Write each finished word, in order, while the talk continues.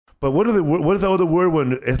But what is the other word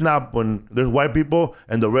when it's not when there's white people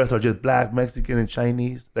and the rest are just black, Mexican, and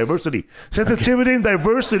Chinese? Diversity. Sensitivity and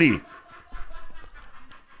diversity.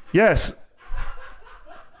 Yes.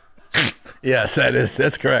 Yes,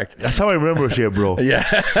 that's correct. That's how I remember shit, bro. Yeah.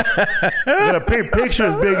 You gotta paint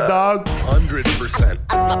pictures, big dog.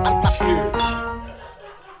 100%. Cheers.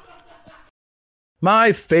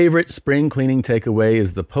 My favorite spring cleaning takeaway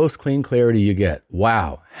is the post-clean clarity you get.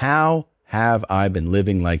 Wow, how have I been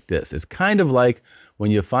living like this? It's kind of like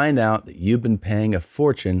when you find out that you've been paying a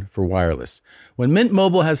fortune for wireless. When Mint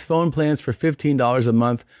Mobile has phone plans for $15 a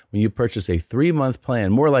month when you purchase a 3-month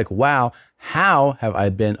plan, more like, wow, how have I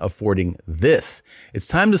been affording this? It's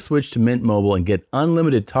time to switch to Mint Mobile and get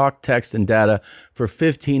unlimited talk, text, and data for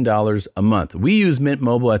 $15 a month. We use Mint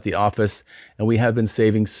Mobile at the office, and we have been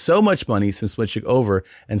saving so much money since switching over,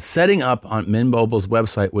 and setting up on Mint Mobile's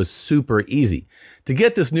website was super easy. To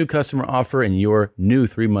get this new customer offer and your new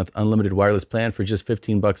 3-month unlimited wireless plan for just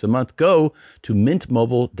 $15 a month, go to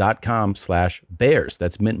mintmobile.com/bears.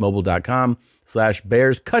 That's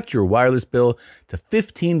mintmobile.com/bears. Cut your wireless bill to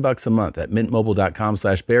 $15 a month at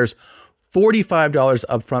mintmobile.com/bears. $45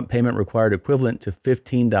 upfront payment required, equivalent to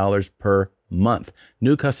 $15 per month.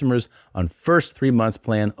 New customers on first 3 months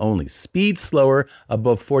plan only. Speed slower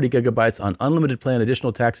above 40 gigabytes on unlimited plan.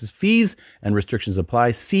 Additional taxes, fees, and restrictions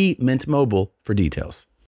apply. See Mint Mobile for details.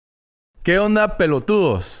 ¿Qué onda,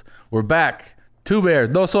 pelotudos? We're back. 2 bears,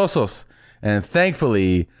 2 osos. And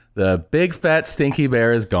thankfully, the big fat stinky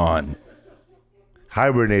bear is gone.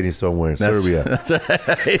 Hibernating somewhere in Serbia. That's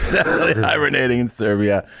right. He's definitely hibernating in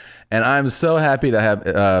Serbia. And I'm so happy to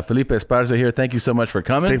have Felipe Esparza here. Thank you so much for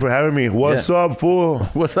coming. Thanks for having me. What's up, fool?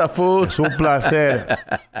 What's up, fool? Es un placer.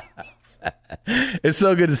 It's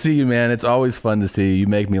so good to see you, man. It's always fun to see you. You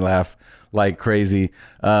make me laugh like crazy.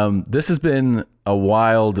 This has been a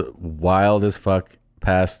wild as fuck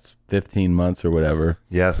past 15 months or whatever.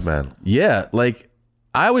 Yes, man. Yeah, like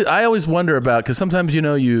I always wonder about, because sometimes, you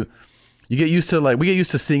know, you get used to, like, we get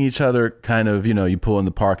used to seeing each other kind of, you know, you pull in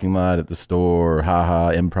the parking lot at the store, or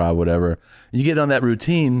haha, improv, whatever. You get on that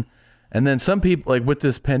routine, and then some people, like with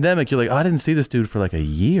this pandemic, you're like, oh, I didn't see this dude for like a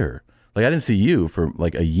year. Like I didn't see you for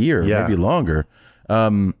like a year, maybe longer.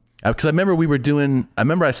 Because I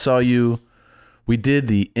remember I saw you, we did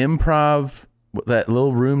the improv, that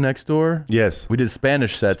little room next door. Yes. We did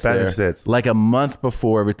Spanish sets like a month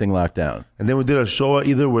before everything locked down. And then we did a show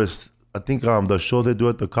either with, I think the show they do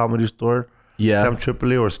at the Comedy Store. Yeah. Sam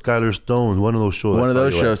Tripoli or Skylar Stone. One of those shows. One of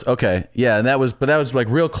those shows. Okay. Yeah. And that was like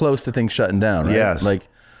real close to things shutting down, right? Yes. Like,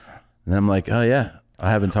 and I'm like, oh yeah,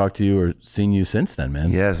 I haven't talked to you or seen you since then,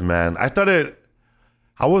 man. Yes, man. I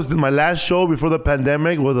was in my last show before the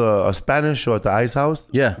pandemic with a Spanish show at the Ice House.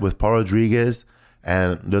 Yeah. With Paul Rodriguez.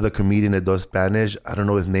 And they're the comedian that does Spanish. I don't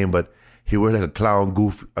know his name, but he wears like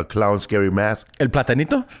a clown scary mask. El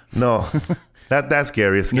Platanito? No. That's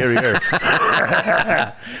scary. It's scarier.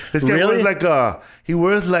 This guy Really? He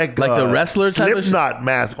wears like the wrestler type of Slipknot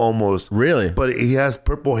mask almost. Really? But he has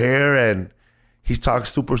purple hair and he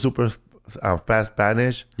talks super fast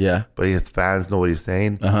Spanish. Yeah. But his fans know what he's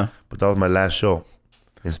saying. Uh-huh. But that was my last show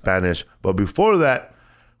in Spanish. But before that,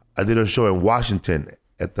 I did a show in Washington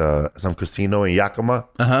at some casino in Yakima.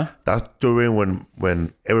 Uh-huh. That's during when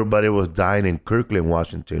everybody was dying in Kirkland,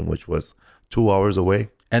 Washington, which was 2 hours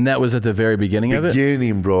away. And that was at the very beginning of it?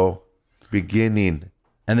 Beginning, bro. Beginning.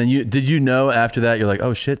 And then did you know after that, you're like,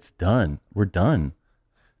 oh shit, it's done. We're done.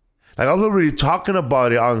 Like I was already talking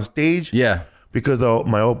about it on stage. Yeah. Because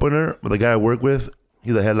my opener, the guy I work with,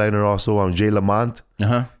 he's a headliner also, Jay Lamont.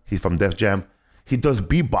 Uh-huh. He's from Def Jam. He does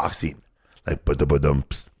beatboxing. Like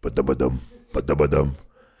ba-da-ba-dumps, ba-da-ba-dum, ba-da-ba-dum.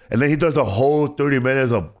 And then he does a whole 30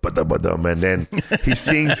 minutes of ba-da-ba-dum. And then he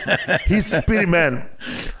sings. He's spitting, man.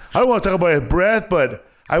 I don't want to talk about his breath, but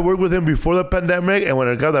I worked with him before the pandemic. And when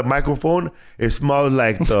I got that microphone, it smelled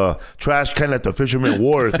like the trash can at the Fisherman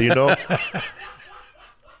Wharf, you know?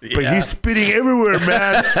 But he's spitting everywhere,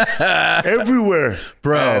 man. Everywhere.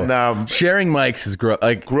 Bro, and, sharing mics is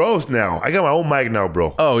gross now. I got my own mic now,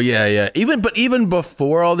 bro. Oh, yeah. Even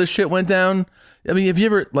before all this shit went down, I mean, have you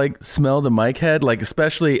ever like smelled a mic head? Like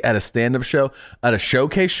especially at a stand-up show, at a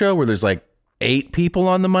showcase show where there's like 8 people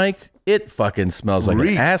on the mic, it fucking smells like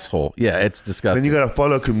an asshole. Yeah, it's disgusting. Then you gotta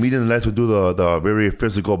follow a comedian that likes to do the very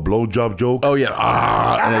physical blowjob joke. Oh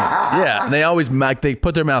yeah, and they always they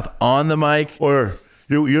put their mouth on the mic. Or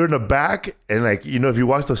you're in the back, and like, you know, if you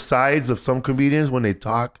watch the sides of some comedians when they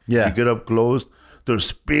talk, you get up close, they're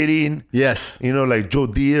spitting. Yes. You know, like Joe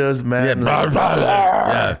Diaz, man.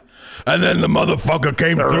 Yeah. And then the motherfucker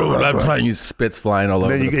came through. And I'm playing, you spits flying all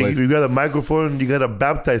over then the place. You got a microphone. You got to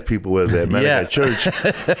baptize people with it, man. Yeah. At church.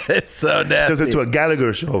 It's so nasty. Just into a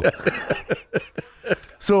Gallagher show.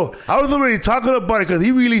 So I was already talking about it because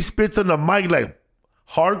he really spits on the mic like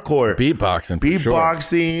hardcore. Beatboxing. For sure.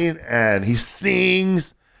 Beatboxing, and he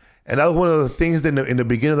sings. And that was one of the things that in the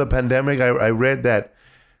beginning of the pandemic, I read that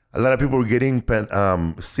a lot of people were getting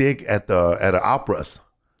sick at the operas.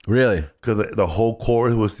 Really? Because the whole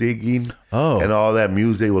chorus was singing. Oh. And all that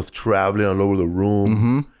music was traveling all over the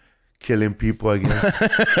room, killing people, I guess.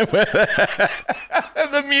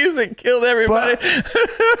 The music killed everybody.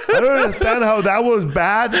 I don't understand how that was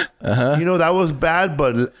bad. You know, that was bad,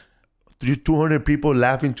 but 200 people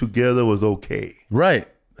laughing together was okay. Right.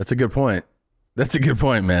 That's a good point. That's a good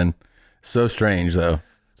point, man. So strange, though.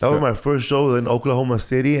 That was my first show in Oklahoma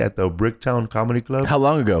City at the Bricktown Comedy Club. How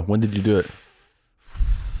long ago? When did you do it?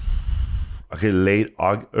 Okay,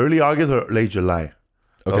 early August or late July.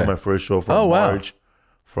 That was my first show from March.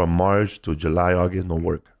 From March to July, August, no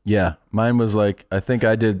work. Yeah, mine was like, I think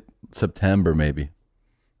I did September maybe.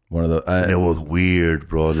 One of the. And it was weird,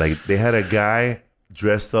 bro. Like they had a guy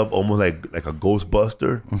dressed up almost like a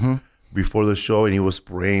Ghostbuster before the show, and he was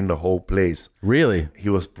spraying the whole place. Really? He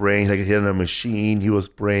was spraying, like he had a machine. He was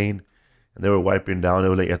spraying, and they were wiping down. They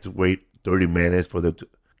were like, you have to wait 30 minutes for them to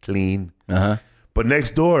clean. But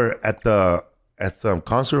next door at some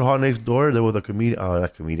concert hall next door, there was a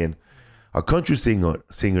comedian, a country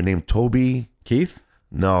singer named Toby Keith.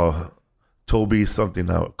 No, Toby something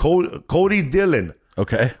now. Cody Dillon.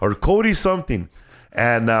 Okay. Or Cody something,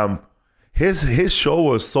 and his show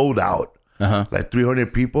was sold out. Like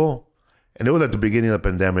 300 people, and it was at the beginning of the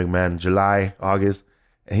pandemic, man. July, August,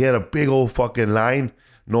 and he had a big old fucking line.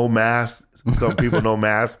 No mask. Some people no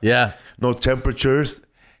mask. Yeah. No temperatures.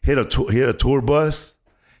 He had a tour bus.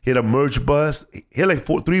 He had a merch bus. He had like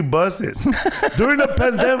 3 buses during the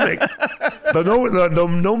pandemic. The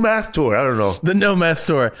no mask tour. I don't know. The no mask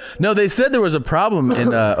tour. No, they said there was a problem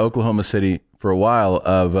in Oklahoma City for a while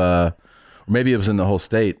of, or maybe it was in the whole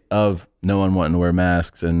state, of no one wanting to wear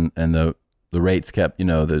masks, and the rates kept,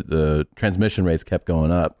 the transmission rates kept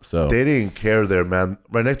going up. So they didn't care there, man.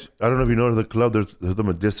 Right next, I don't know if you know the club. There's the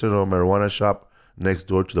medicinal marijuana shop next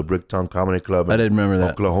door to the Bricktown Comedy Club. I didn't remember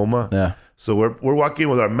that. Oklahoma. Yeah. So we're walking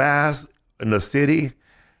with our masks in the city,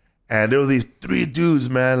 and there were these 3 dudes,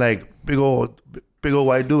 man, like big old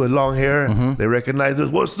white dude with long hair. They recognized us.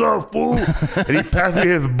 What's up, fool? And he passed me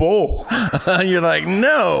his bowl. You're like,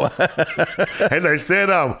 no. And I said,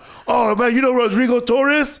 oh man, you know Rodrigo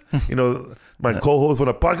Torres? My co-host on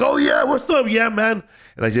the podcast. Oh yeah, what's up? Yeah, man.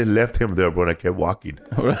 And I just left him there, bro, and I kept walking.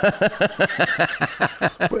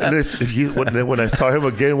 When I saw him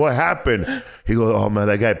again, what happened? He goes, oh man,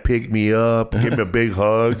 that guy picked me up, gave me a big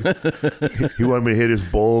hug. He wanted me to hit his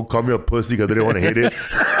bowl, called me a pussy because I didn't want to hit it.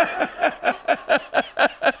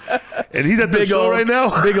 And he's at the show right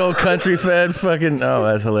now. Big old country fed fucking, oh,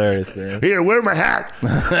 that's hilarious, man. Here, wear my hat.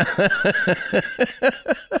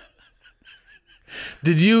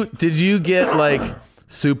 Did you get like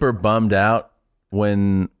super bummed out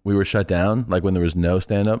when we were shut down? Like when there was no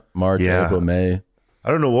stand-up? March, April, May? I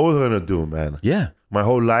don't know what we're going to do, man. Yeah. My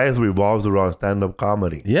whole life revolves around stand-up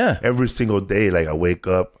comedy. Yeah. Every single day, like I wake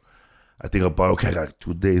up, I think about, okay, I got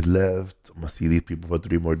 2 days left. I'm going to see these people for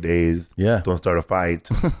 3 more days. Yeah. Don't start a fight.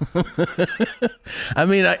 I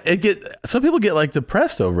mean, some people get like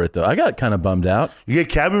depressed over it though. I got kind of bummed out. You get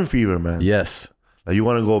cabin fever, man. Yes. Like you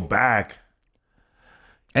want to go back.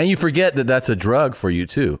 And you forget that that's a drug for you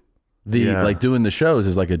too. Like doing the shows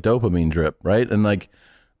is like a dopamine drip, right? And like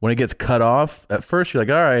when it gets cut off, at first you're like,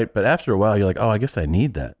 all right, but after a while you're like, oh, I guess I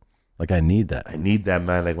need that. Like I need that. I need that,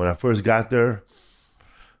 man. Like when I first got there,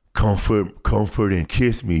 comfort and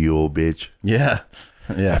kiss me, you old bitch. Yeah.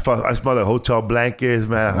 Yeah. I smelled the hotel blankets,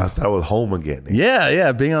 man. I thought I was home again.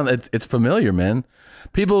 Yeah. Being on it's familiar, man.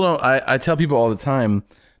 People don't. I tell people all the time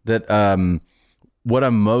that what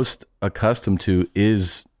I'm most accustomed to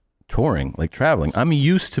is touring, like traveling. I'm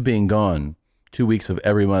used to being gone 2 weeks of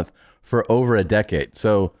every month for over a decade.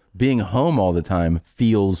 So being home all the time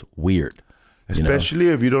feels weird. Especially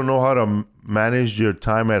if you don't know how to manage your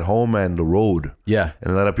time at home and the road. Yeah.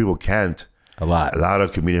 And a lot of people can't. A lot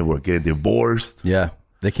of comedians were getting divorced. Yeah.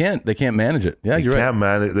 They can't manage it. Yeah, you're right. They can't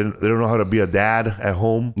manage it. They don't know how to be a dad at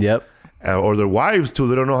home. Yep. Or their wives too.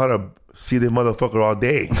 They don't know how to see the motherfucker all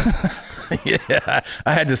day. Yeah.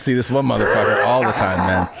 I had to see this one motherfucker all the time,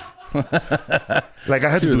 man. Like I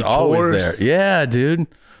had to do always there. Yeah, dude.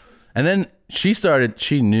 And then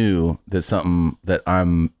she knew that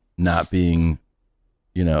I'm not being,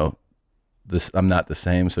 I'm not the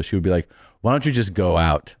same. So she would be like, why don't you just go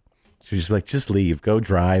out She was just like, just leave, go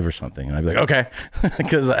drive or something. And I'd be like, okay.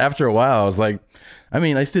 Because after a while, I was like, I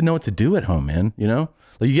mean, I just didn't know what to do at home, man. You know,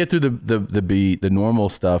 like you get through the normal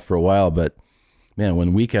stuff for a while, but man,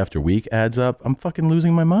 when week after week adds up, I'm fucking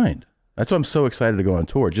losing my mind. That's why I'm so excited to go on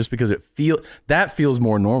tour, just because that feels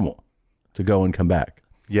more normal to go and come back.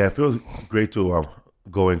 Yeah, it feels great to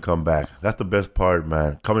go and come back. That's the best part,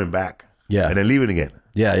 man. Coming back. Yeah. And then leaving again.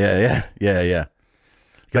 Yeah.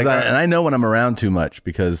 Because I know when I'm around too much,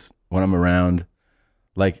 because when I'm around,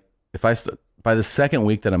 like by the second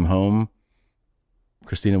week that I'm home,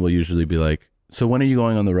 Christina will usually be like, so when are you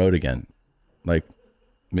going on the road again? Like,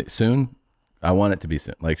 soon? I want it to be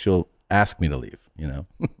soon. Like, she'll ask me to leave, you know?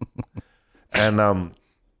 And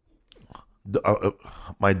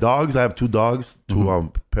my dogs, I have 2 dogs,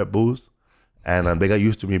 2 pet bulls, and they got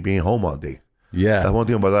used to me being home all day. Yeah. That's one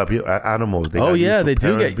thing about a lot of people, animals. They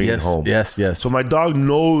do get being home. Yes. So my dog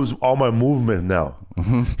knows all my movements now.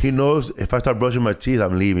 He knows if I start brushing my teeth,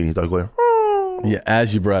 I'm leaving. He starts going, yeah,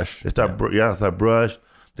 as you brush. They start brush.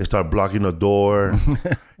 They start blocking the door.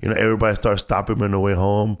 You know, everybody starts stopping on the way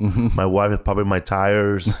home. My wife is popping my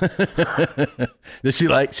tires. Does she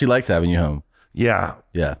likes having you home? Yeah.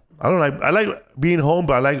 Yeah. I like being home,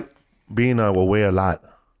 but I like being away a lot.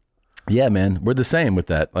 Yeah, man. We're the same with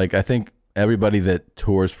that. Like, I think everybody that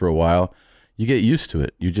tours for a while, you get used to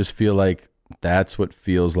it. You just feel like that's what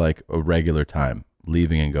feels like a regular time,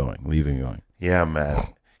 leaving and going. Yeah, man.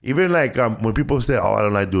 Even like when people say, "Oh, I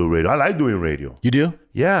don't like doing radio," I like doing radio. You do?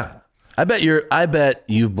 Yeah. I bet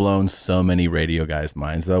you've blown so many radio guys'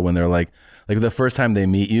 minds though when they're like the first time they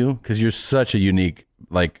meet you, because you're such a unique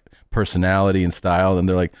like personality and style, and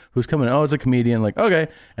they're like, "Who's coming?" "Oh, it's a comedian." Like, okay,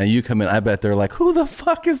 and you come in. I bet they're like, "Who the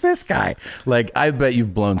fuck is this guy?" Like, I bet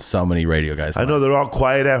you've blown so many radio guys' minds. I know they're all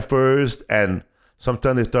quiet at first, and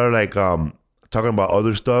sometimes they start like talking about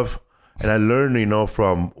other stuff. And I learned, you know,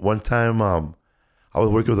 from one time I was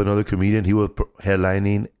working with another comedian. He was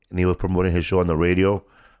headlining and he was promoting his show on the radio.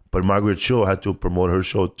 But Margaret Cho had to promote her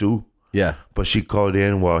show too. Yeah. But she called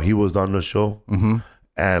in while he was on the show.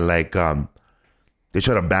 And like they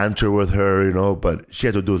tried to banter with her, you know, but she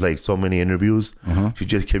had to do like so many interviews. She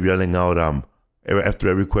just kept yelling out after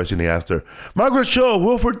every question they asked her, "Margaret Cho,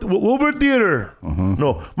 Wilbur Theater."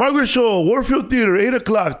 No, "Margaret Cho, Warfield Theater, 8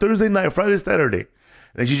 o'clock, Thursday night, Friday, Saturday."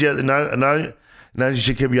 And she just now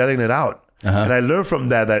she kept yelling it out. And I learned from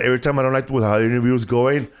that every time I don't like how the interview is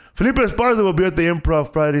going, Felipe Esparza will be at the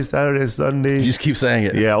Improv Friday, Saturday, Sunday. You just keep saying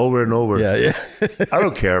it. Yeah, over and over. Yeah. I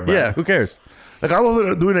don't care, man. Yeah, who cares? Like I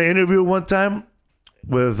was doing an interview one time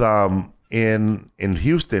with in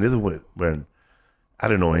Houston. This is when I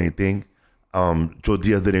didn't know anything. Joe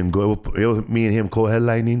Diaz didn't go. It was me and him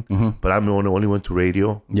co-headlining, but I'm the only one to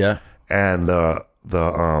radio. Yeah. And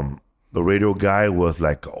the radio guy was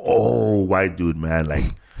like, "Oh, white dude, man, like."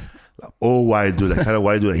 Oh, white dude, that kind of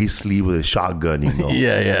white dude. He sleep with a shotgun, you know.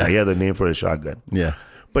 Yeah. He had the name for a shotgun. Yeah.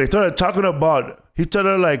 But he started talking about. He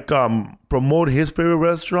started like promote his favorite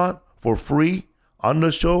restaurant for free on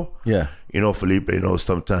the show. Yeah. You know, Felipe. You know,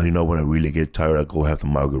 sometimes when I really get tired, I go have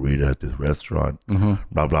some margarita at this restaurant.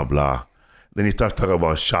 Blah blah blah. Then he starts talking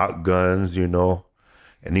about shotguns. You know.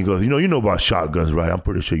 And he goes, you know about shotguns, right? I'm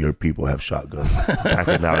pretty sure your people have shotguns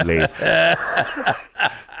packing out late.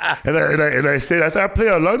 And I said, I play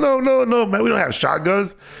along. No, man, we don't have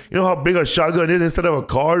shotguns. You know how big a shotgun is? Instead of a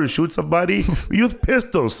car to shoot somebody, we use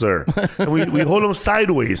pistols, sir. And we hold them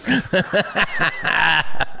sideways. Did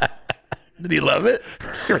he love it?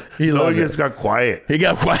 He just got quiet. He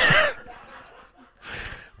got quiet.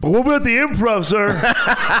 But we'll be at the Improv, sir.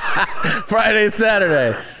 Friday,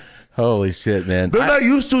 Saturday. Holy shit, man. They're not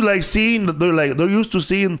used to they're used to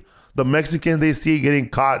seeing the Mexicans they see getting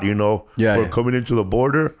caught, for coming into the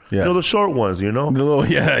border. Yeah. The short ones, The little,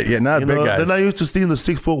 not big guys. They're not used to seeing the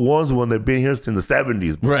 6'1" when they've been here since the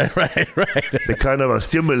 70s. Right. They kind of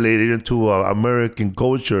assimilated into American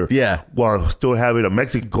culture. Yeah. While still having a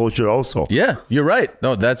Mexican culture also. Yeah, you're right.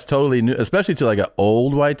 No, that's totally new, especially to like an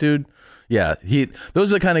old white dude. Yeah,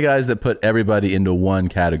 those are the kind of guys that put everybody into one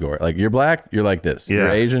category. Like, you're black, you're like this. Yeah.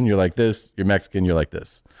 You're Asian, you're like this. You're Mexican, you're like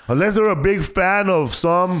this. Unless they're a big fan of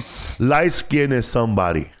some light-skinned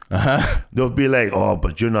somebody. They'll be like, "Oh,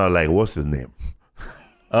 but you're not like, what's his name?"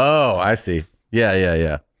 Oh, I see.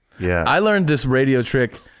 Yeah. I learned this radio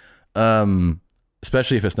trick,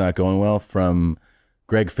 especially if it's not going well, from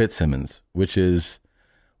Greg Fitzsimmons, which is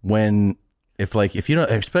if you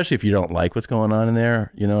don't, especially if you don't like what's going on in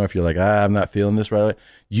there, if you're like, I'm not feeling this right away,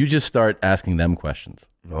 you just start asking them questions.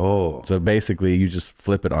 Oh. So basically you just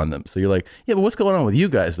flip it on them. So you're like, yeah, but what's going on with you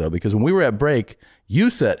guys though? Because when we were at break,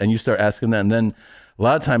 you said, and you start asking that, and then a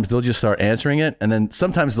lot of times they'll just start answering it, and then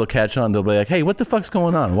sometimes they'll catch on. They'll be like, "Hey, what the fuck's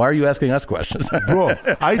going on? Why are you asking us questions?" Bro,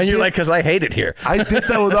 and you're like, "Because I hate it here." I did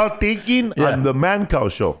that without thinking on the Man Cow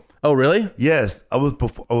show. Oh, really? Yes, I was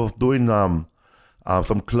doing some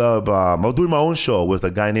club. I was doing my own show with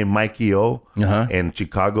a guy named Mikey O in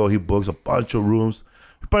Chicago. He books a bunch of rooms.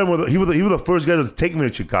 He was the first guy to take me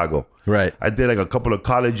to Chicago. Right. I did like a couple of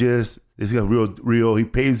colleges. This guy's real. He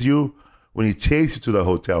pays you when he takes you to the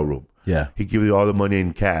hotel room. Yeah. He gives you all the money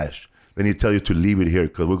in cash. Then he tells you to leave it here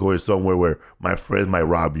because we're going somewhere where my friends might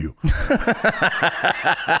rob you.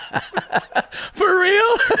 For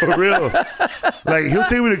real? For real. Like, he'll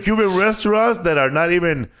take me to Cuban restaurants that are not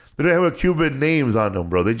even, they don't have a Cuban names on them,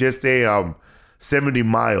 bro. They just say 70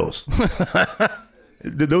 miles.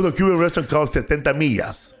 There was a Cuban restaurant called 70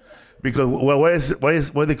 millas. Because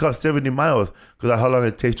why they call 70 miles? Because that's how long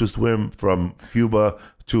it takes to swim from Cuba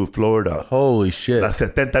to Florida. Holy shit. That's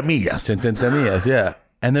 70 millas. 70 millas, yeah.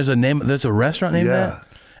 And there's a restaurant named that?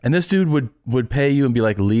 And this dude would pay you and be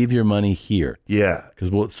like, leave your money here. Yeah.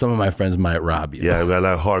 Because some of my friends might rob you. Yeah, we got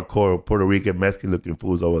like hardcore Puerto Rican, Mexican looking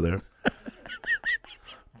fools over there.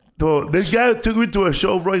 So this guy took me to a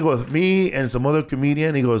show, bro. He goes, me and some other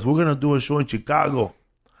comedian. He goes, we're going to do a show in Chicago.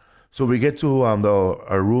 So we get to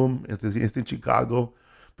our room. It's in Chicago.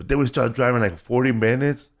 But then we start driving like 40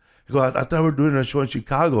 minutes. He goes, I thought we were doing a show in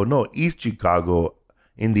Chicago. No, East Chicago,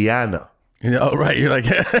 Indiana. Oh, right. You're like,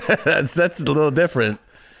 that's a little different.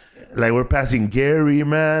 Like, we're passing Gary,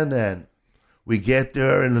 man. And we get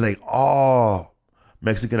there and like all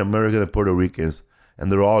Mexican American and Puerto Ricans.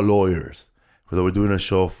 And they're all lawyers. So we're doing a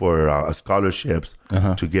show for scholarships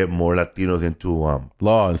to get more Latinos into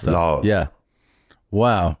law and stuff. Laws. Yeah.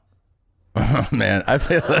 Wow. Oh, man, I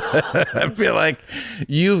feel like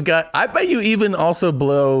you've got. I bet you even also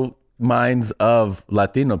blow minds of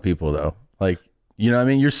Latino people though. Like, you know what I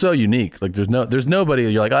mean? You're so unique. Like there's nobody.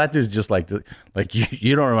 You're like, oh, that dude's just like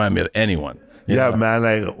you don't remind me of anyone. Yeah, man.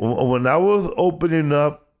 Like when I was opening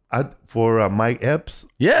up for Mike Epps.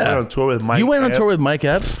 Yeah. I went on tour with Mike. You went on tour with Mike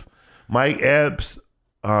Epps. Mike Epps,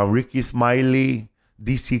 Ricky Smiley,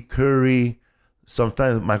 DC Curry.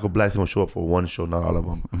 Sometimes Michael Blackson will show up for one show, not all of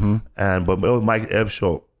them. Mm-hmm. But it was Mike Epps'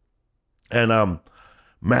 show. And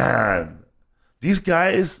man, these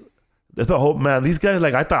guys, these guys,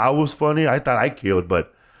 like, I thought I was funny. I thought I killed,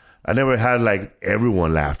 but I never had like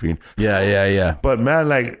everyone laughing. Yeah. But man,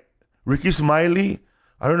 like Ricky Smiley,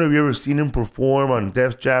 I don't know if you ever seen him perform on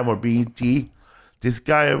Def Jam or BET. This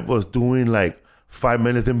guy was doing like 5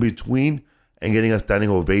 minutes in between and getting a standing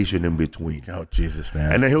ovation in between. Oh, Jesus,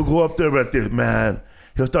 man. And then he'll go up there with this, man.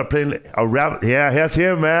 He'll start playing a rap. Yeah, that's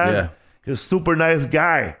him, man. Yeah. He's a super nice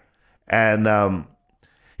guy. And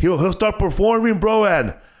he'll start performing, bro.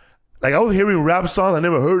 And like I was hearing rap songs I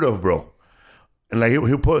never heard of, bro. And like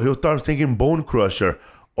he'll start singing Bone Crusher.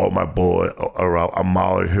 Oh, my boy, I'm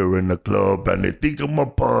out here in the club and they think I'm a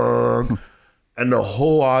punk. And the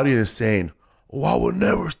whole audience saying, oh, I will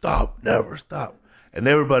never stop, never stop. And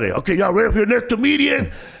everybody, okay, y'all ready for your next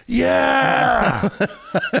comedian? Yeah.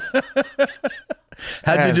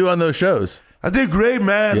 How'd you do on those shows? I did great,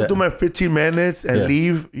 man. I do my 15 minutes and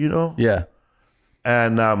leave, you know? Yeah.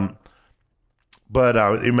 And, man,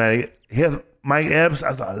 Mike Epps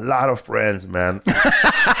has a lot of friends, man. Like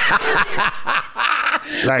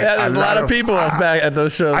yeah, there's a lot of people back at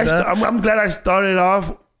those shows. I'm glad I started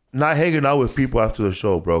off not hanging out with people after the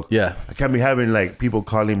show, bro. Yeah. I can't be having like people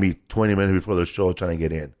calling me 20 minutes before the show trying to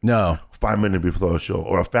get in. No. 5 minutes before the show.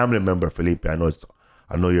 Or a family member, Felipe, I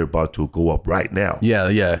know you're about to go up right now.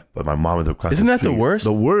 Yeah. But my mom is across Isn't the that street. the worst?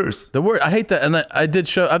 The worst. The worst. I hate that. And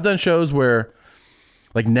I've done shows where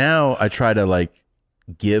like now I try to like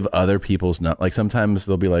give other people's like sometimes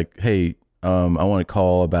they'll be like, hey, I want to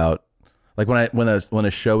call about like when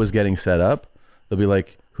a show is getting set up, they'll be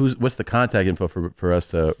like, what's the contact info for us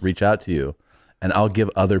to reach out to you? And I'll give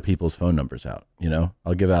other people's phone numbers out, you know?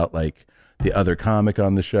 I'll give out like the other comic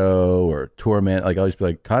on the show or tour man. Like I'll just be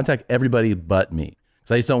like, contact everybody but me.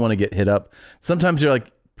 Because I just don't want to get hit up. Sometimes you're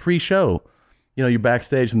like pre-show, you know, you're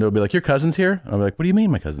backstage and they'll be like, your cousin's here? And I'll be like, what do you mean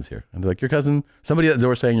my cousin's here? And they're like, your cousin, somebody at the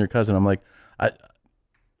door saying your cousin. I'm like, I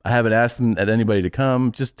haven't asked them at anybody to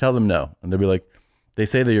come. Just tell them no. And they'll be like, they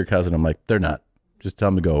say they're your cousin. I'm like, they're not. Just tell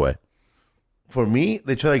them to go away. For me,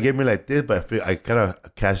 they try to get me like this, but I feel I kind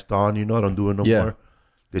of catched on, you know, I don't do it no more.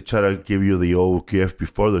 They try to give you the old gift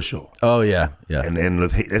before the show. Oh, yeah. And then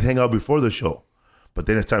let's hang out before the show. But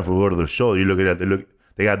then it's time for go to the show. You look at that,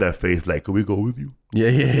 they got that face like, could we go with you?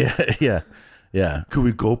 Yeah. Could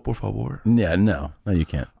we go, por favor? Yeah, no, you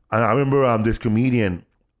can't. I remember this comedian,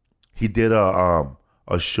 he did a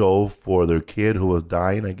show for their kid who was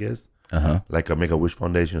dying, I guess. Like a Make-A-Wish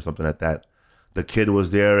Foundation or something like that. the kid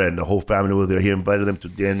was there and the whole family was there. He invited them to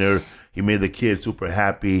dinner. He made the kid super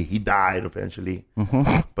happy. He died eventually.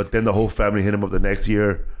 But then the whole family hit him up the next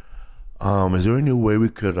year. Is there any way we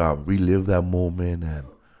could relive that moment? And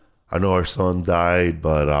I know our son died,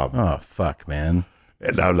 but... oh, fuck, man.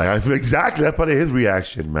 And I'm like, I feel exactly, that's probably his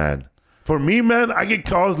reaction, man. For me, man, I get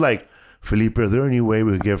calls like, Felipe, is there any way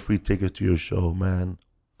we could get free tickets to your show, man?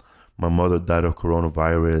 My mother died of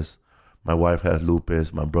coronavirus. My wife has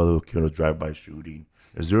lupus. My brother was killed in a drive-by shooting.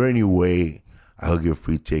 Is there any way I could get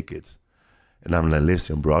free tickets? And I'm like,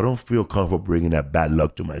 listen, bro, I don't feel comfortable bringing that bad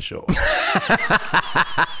luck to my show.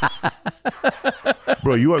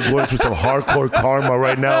 Bro, you are going through some hardcore karma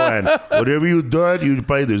right now, and whatever you done, you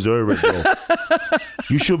probably deserve it, bro.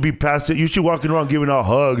 You should be passing. You should walking around giving out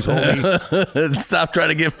hugs, homie. Stop trying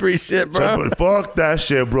to get free shit, bro. Fuck that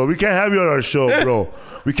shit, bro. We can't have you on our show, bro.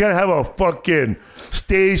 We can't have a fucking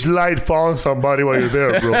stage light following somebody while you're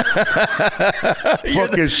there, bro. You're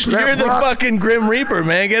the fucking Grim Reaper,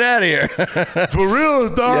 man. Get out of here. For real,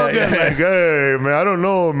 dog. Yeah. Like, hey, man, I don't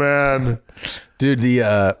know, man. Dude,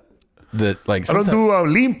 the like I don't do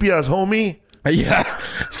limpias, homie. Yeah.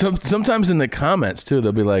 Sometimes in the comments too,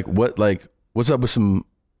 they'll be like, what's up with some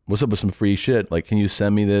free shit? Like, can you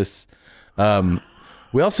send me this?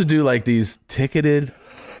 We also do like these ticketed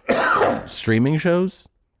streaming shows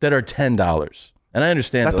that are $10. And I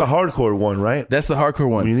understand that's the hardcore one, right? That's the hardcore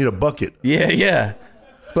one. You need a bucket. Yeah.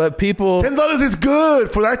 But people, $10 is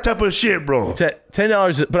good for that type of shit, bro.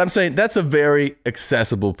 $10, but I'm saying that's a very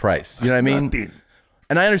accessible price. You know what I mean? Nothing.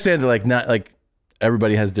 And I understand that like not like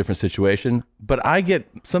everybody has a different situation, but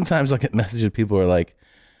sometimes I get messages people are like,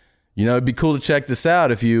 you know, it'd be cool to check this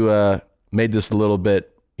out if you made this a little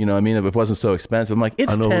bit, you know what I mean, if it wasn't so expensive. I'm like,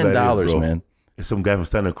 it's $10, man. It's some guy from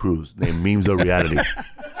Santa Cruz named Memes of Reality.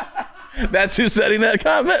 That's who's setting that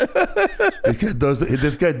comment.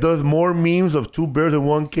 This guy does more memes of two bears in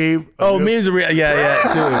one cave. Oh, Memes of Reality.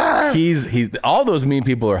 Yeah, dude. He's all those meme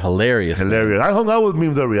people are hilarious. Hilarious. Man. I hung out with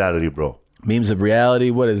Memes of Reality, bro. Memes of Reality.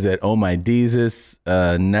 What is it? Oh My Jesus,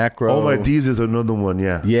 Nacro. Oh My Jesus, another one.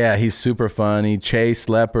 Yeah. Yeah, he's super funny. Chase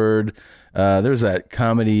Leopard. There's that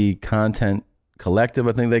comedy content collective.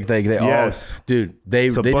 I think they yes. all. Dude,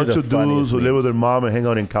 it's a bunch of dudes who live with their mom and hang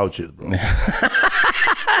out in couches, bro.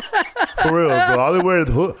 For real, bro. All they wear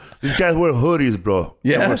these guys wear hoodies, bro.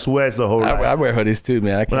 Yeah. They wear sweats the whole night. I wear hoodies too,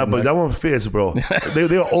 man. But that one fits, bro.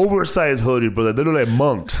 They're oversized hoodies, bro. They look like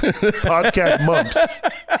monks. Podcast monks.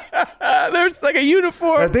 There's like a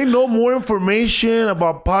uniform. Like, they know more information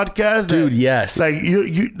about podcasts. Dude, yes. Like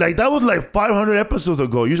you like that was like 500 episodes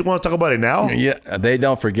ago. You just want to talk about it now? Yeah, they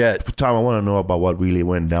don't forget. Tom, I want to know about what really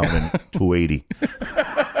went down in 280.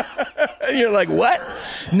 And you're like, what?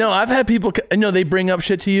 No, I've had people, they bring up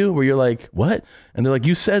shit to you where you're like, what? And they're like,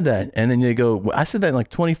 you said that. And then they go, well, I said that in like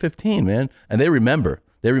 2015, man. And they remember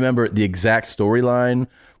the exact storyline,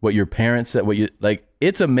 what your parents said,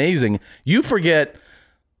 it's amazing. You forget,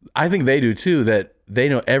 I think they do too, that they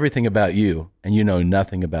know everything about you and you know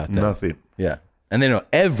nothing about them. Nothing. Yeah. And they know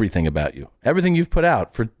everything about you, everything you've put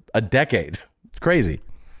out for a decade. It's crazy.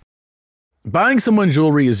 Buying someone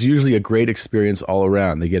jewelry is usually a great experience all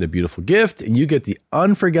around. They get a beautiful gift, and you get the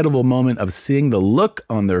unforgettable moment of seeing the look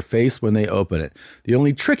on their face when they open it. The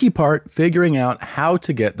only tricky part, figuring out how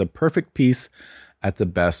to get the perfect piece at the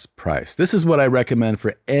best price. This is what I recommend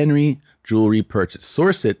for any jewelry purchase.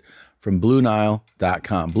 Source it from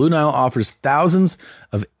BlueNile.com. Blue Nile offers thousands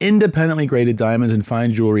of independently graded diamonds and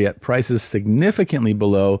fine jewelry at prices significantly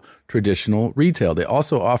below traditional retail. They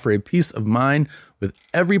also offer a peace of mind with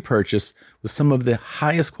every purchase with some of the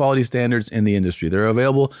highest quality standards in the industry. They're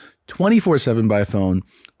available 24/7 by phone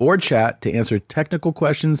or chat to answer technical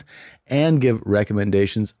questions and give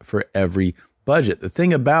recommendations for every budget. The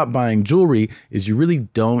thing about buying jewelry is you really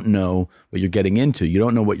don't know what you're getting into. You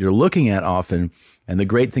don't know what you're looking at often. And the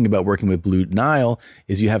great thing about working with Blue Nile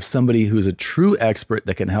is you have somebody who's a true expert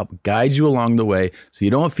that can help guide you along the way so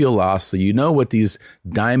you don't feel lost, so you know what these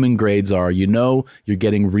diamond grades are. You know you're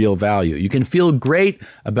getting real value. You can feel great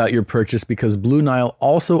about your purchase because Blue Nile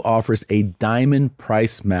also offers a diamond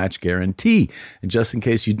price match guarantee. And just in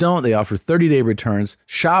case you don't, they offer 30-day returns.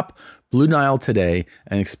 Shop Blue Nile today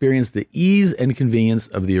and experience the ease and convenience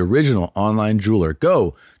of the original online jeweler.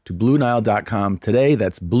 Go to BlueNile.com today.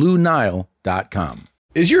 That's BlueNile.com.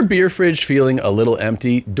 Is your beer fridge feeling a little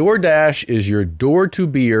empty? DoorDash is your door to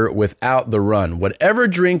beer without the run. Whatever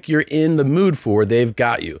drink you're in the mood for, they've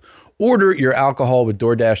got you. Order your alcohol with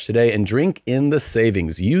DoorDash today and drink in the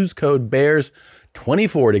savings. Use code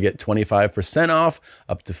BEARS24 to get 25% off,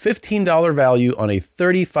 up to $15 value on a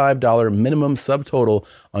 $35 minimum subtotal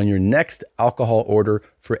on your next alcohol order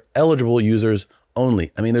for eligible users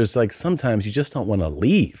only. I mean, there's like sometimes you just don't want to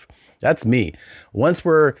leave. That's me. Once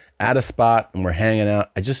we're at a spot and we're hanging out,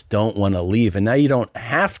 I just don't want to leave. And now you don't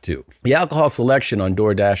have to. The alcohol selection on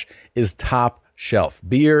DoorDash is top shelf.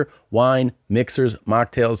 Beer, wine, mixers,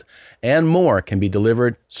 mocktails, and more can be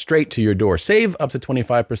delivered straight to your door. Save up to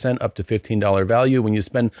 25%, up to $15 value when you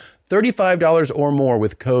spend $35 or more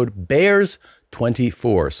with code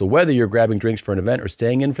BEARS24. So whether you're grabbing drinks for an event or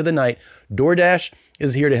staying in for the night, DoorDash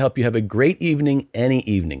is here to help you have a great evening any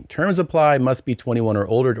evening. Terms apply. Must be 21 or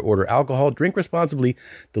older to order alcohol. Drink responsibly.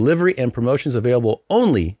 Delivery and promotions available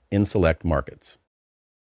only in select markets.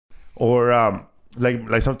 Or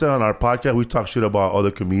like something on our podcast, we talk shit about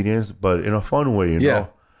other comedians, but in a fun way, you know.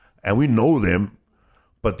 And we know them,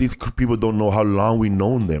 but these people don't know how long we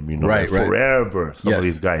known them, you know. Right, like forever. Some of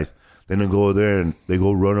these guys. Then they go there and they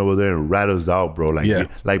go run over there and rat us out, bro.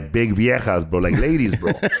 Like big viejas, bro. Like ladies,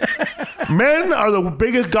 bro. Men are the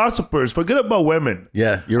biggest gossipers. Forget about women.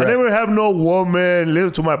 Yeah, you're right. I never have no woman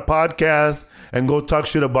listen to my podcast and go talk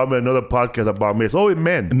shit about me, another podcast about me. It's always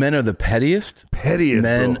men. Men are the pettiest.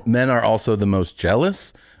 Bro. Men are also the most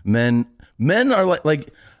jealous. Men are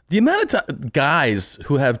like the amount of guys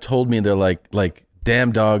who have told me they're like,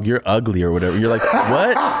 damn dog, you're ugly or whatever. You're like,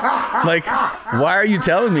 what? Like, why are you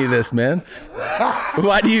telling me this, man?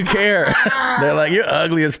 Why do you care? They're like, you're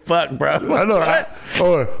ugly as fuck, bro. I know.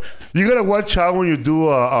 Or you gotta watch out when you do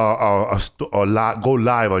go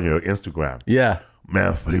live on your Instagram. Yeah.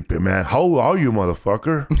 Man, Felipe, man, how old are you,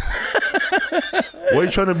 motherfucker? Why are you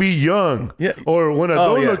trying to be young? Yeah. Or when I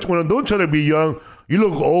don't try to be young, you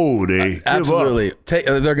look old, eh? Absolutely.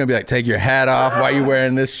 They're going to be like, take your hat off. Why are you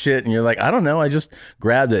wearing this shit? And you're like, I don't know. I just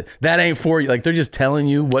grabbed it. That ain't for you. Like, they're just telling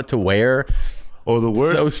you what to wear. Or the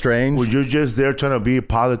worst. So strange. When you're just there trying to be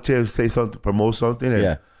positive, say something, promote something,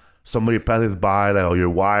 and somebody passes by, like your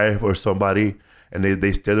wife or somebody, and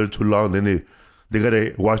they stay there too long, then they got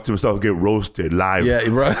to watch themselves get roasted live. Yeah,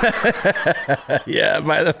 right. Yeah,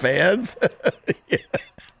 by the fans. Yeah.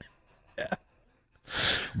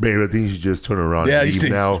 Babe, I think you should just turn around Yeah, and leave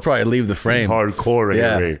now. You should probably leave the frame. Hardcore right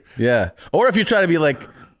here. Yeah. Or if you try to be like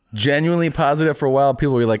genuinely positive for a while,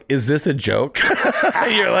 people will be like, is this a joke?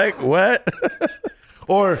 You're like, what?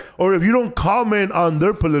 Or if you don't comment on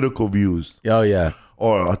their political views. Oh, yeah.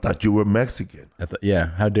 Or I thought you were Mexican.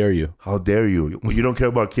 How dare you? How dare you? You don't care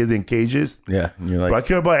about kids in cages? Yeah. And you're like, but I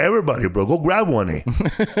care about everybody, bro. Go grab one, eh?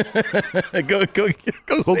 go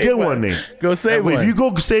get one, eh? Go save one. If you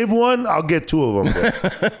go save one, I'll get two of them,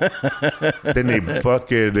 bro. Then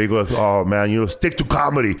they go, oh, man, stick to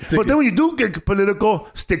comedy. But then when you do get political,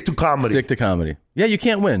 stick to comedy. Stick to comedy. Yeah, you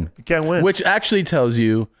can't win. You can't win. Which actually tells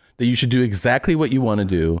you that you should do exactly what you want to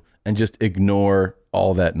do and just ignore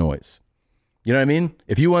all that noise. You know what I mean?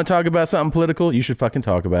 If you want to talk about something political, you should fucking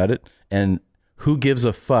talk about it. And who gives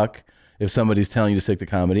a fuck if somebody's telling you to stick to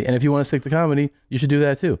comedy? And if you want to stick to comedy, you should do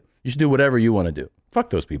that too. You should do whatever you want to do. Fuck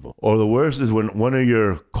those people. Or the worst is when one of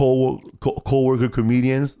your co-worker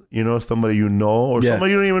comedians, somebody you know, or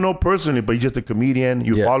somebody you don't even know personally, but you're just a comedian.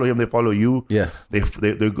 You follow him, they follow you. Yeah. They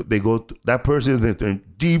go. That person is in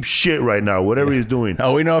deep shit right now, whatever he's doing.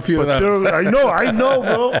 Oh, we know a few of those. I know,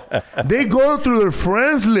 bro. They go through their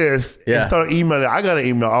friends list and start emailing. I got an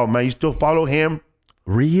email. Oh man, you still follow him?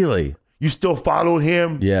 Really? You still follow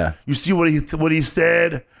him? Yeah. You see what he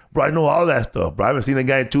said? Bro, I know all that stuff, bro. I haven't seen a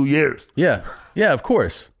guy in 2 years. Yeah. Yeah, of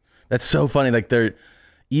course. That's so funny. Like they're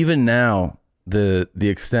even now the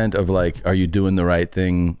extent of like, are you doing the right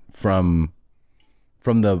thing from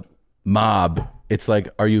the mob? It's like,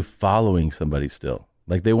 are you following somebody still?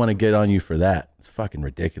 Like they want to get on you for that. It's fucking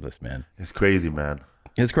ridiculous, man. It's crazy, man.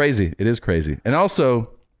 It's crazy. It is crazy. And also,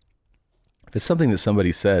 if it's something that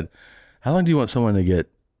somebody said, how long do you want someone to get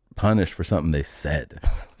punished for something they said?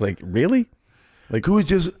 Like, really? Like, we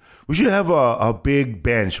should have a big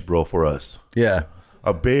bench, bro, for us. Yeah.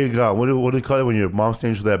 A big, what do you call it when your mom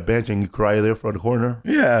stands to that bench and you cry there for the corner?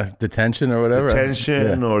 Yeah, detention or whatever.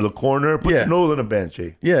 Or the corner. Put your nose on the bench,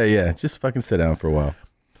 eh? Yeah. Just fucking sit down for a while.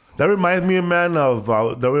 That reminds me, man, of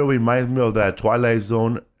that Twilight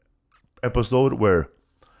Zone episode where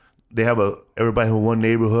they have everybody in one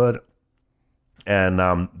neighborhood and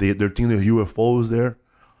they're thinking there's UFOs there.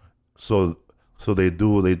 So they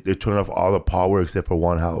turn off all the power except for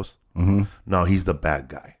one house. Mm-hmm. Now he's the bad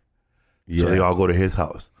guy. Yeah. So they all go to his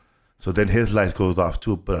house. So then his lights goes off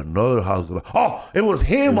too, but another house goes off. Oh, it was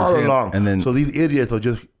him all along. And then, so these idiots are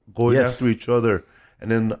just going after each other.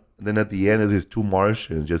 And then at the end, there's two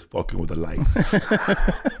Martians just fucking with the lights.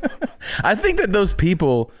 I think that those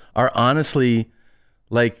people are honestly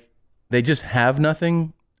like, they just have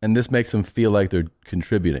nothing. And this makes them feel like they're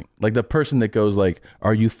contributing. Like the person that goes like,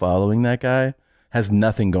 are you following that guy? Has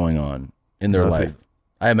nothing going on. in their Nothing. life.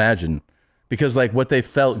 I imagine. Because like what they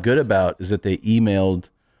felt good about is that they emailed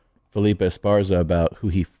Felipe Esparza about who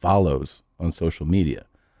he follows on social media.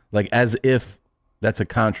 Like as if that's a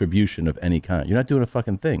contribution of any kind. You're not doing a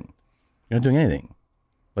fucking thing. You're not doing anything.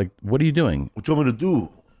 Like, what are you doing? What you want me to do?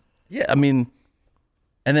 Yeah, I mean,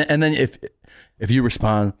 and then if you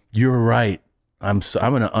respond, you're right. I'm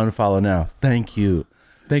gonna unfollow now. Thank you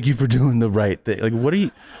for doing the right thing. Like, what are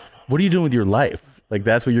you doing with your life? Like,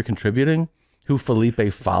 that's what you're contributing. Who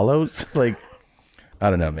Felipe follows? Like, I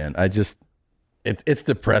don't know, man. It's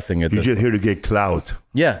depressing at You're this just point. here to get clout.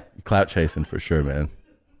 Yeah, clout chasing for sure, man.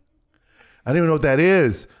 I don't even know what that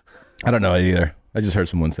is. I don't know it either. I just heard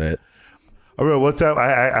someone say it. I remember one time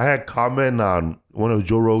I had comment on one of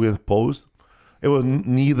Joe Rogan's posts. It was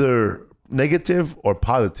neither negative or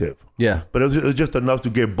positive. Yeah, But it was just enough to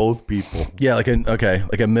get both people. yeah, like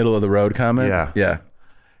a middle of the road comment. Yeah. yeah.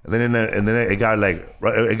 And then it got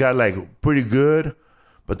like pretty good.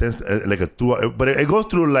 But then like but it goes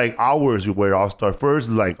through like hours where I'll start first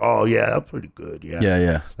like, oh yeah, that's pretty good. Yeah.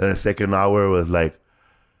 Yeah. Then the second hour was like,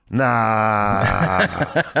 nah.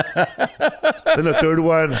 Then the third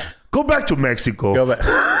one, go back to Mexico. Go back.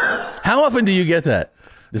 How often do you get that?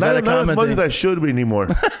 Is that a Not as comment? much as I should be anymore.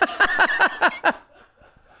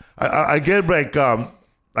 I get like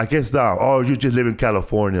I guess you just live in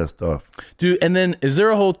California stuff. Dude, and then is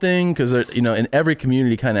there a whole thing because in every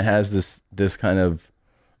community kind of has this kind of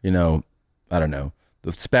I don't know,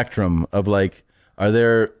 the spectrum of like, are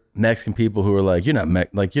there Mexican people who are like you're not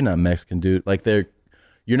Mexican, dude, like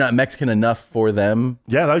you're not Mexican enough for them?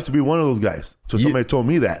 Yeah, I used to be one of those guys. So somebody told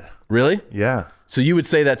me that. Really? Yeah. So you would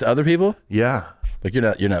say that to other people? Yeah. Like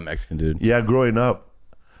you're not Mexican, dude. Yeah, growing up,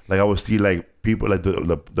 like I would see like people like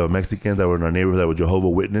the Mexicans that were in our neighborhood that were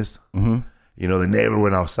Jehovah's Witness. Mm-hmm. They never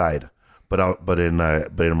went outside, but in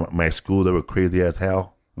my school they were crazy as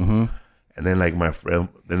hell. Mm-hmm. And then like my friend,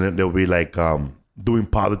 and then they'll be like doing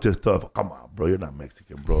positive stuff. Come on, bro, you're not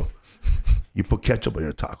Mexican, bro. You put ketchup on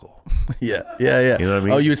your taco. Yeah. You know what I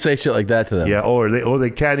mean? Oh, you would say shit like that to them? Yeah, or they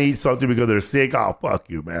can't eat something because they're sick. Oh, fuck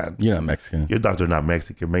you, man. You're not Mexican. Your doctor's not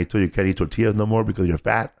Mexican, man. He told you can't eat tortillas no more because you're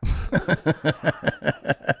fat.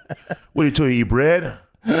 What do you tell you, eat bread?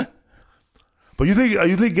 But you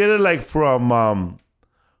think get it like from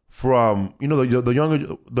the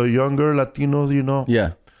younger Latinos,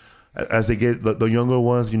 Yeah. as they get the younger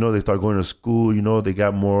ones, they start going to school, they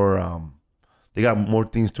got more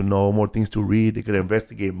things to know, more things to read, they could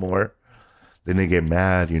investigate more. Then they get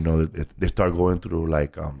mad, they start going through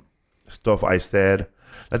like stuff I said.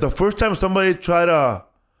 Like the first time somebody tried to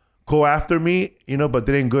go after me, but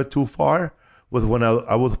didn't go too far, was when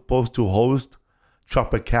I was supposed to host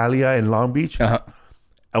Tropicalia in Long Beach. Uh-huh.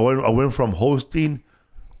 I went from hosting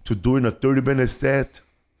to doing a 30-minute set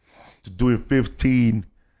to doing 15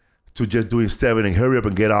 to just doing 7 and hurry up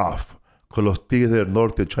and get off. Because los Tigres del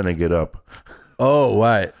Norte trying to get up. Oh,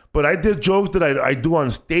 right. But I did jokes that I do on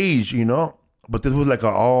stage, But this was like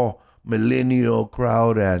an all millennial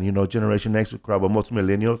crowd and, Generation X crowd, but most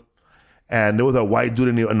millennials. And there was a white dude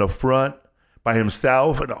in the front by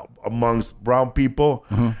himself and amongst brown people.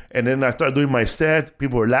 Mm-hmm. And then I started doing my sets.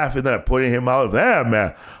 People were laughing. Then I pointed him out. Damn,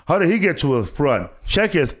 man, how did he get to the front?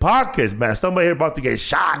 Check his pockets, man. Somebody here about to get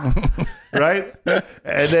shot, right?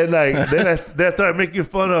 And then then I started making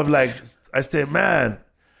fun of I said, man,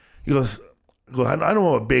 he goes, I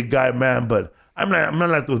know I'm a big guy, man, but I'm not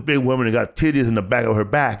like those big women that got titties in the back of her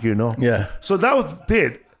back, Yeah. So that was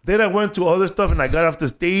it. Then I went to other stuff and I got off the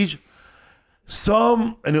stage.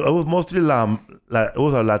 And it was mostly it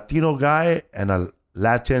was a Latino guy and a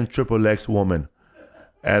Latin XXX woman.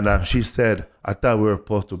 And she said, I thought we were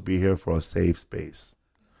supposed to be here for a safe space.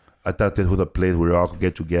 I thought this was a place where we all could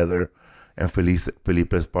get together. And Felipe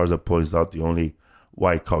Esparza points out the only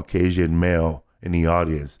white Caucasian male in the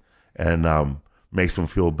audience and makes him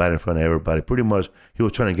feel bad in front of everybody. Pretty much, he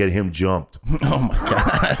was trying to get him jumped. Oh, my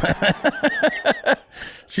God.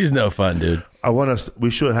 She's no fun, dude. We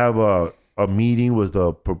should have a meeting with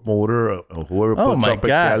the promoter or whoever put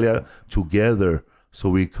Tropicalia together so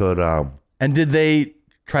we could and did they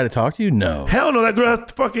try to talk to you? No. Hell no, that girl has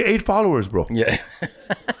fucking 8 followers, bro. Yeah.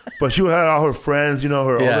 But she had all her friends,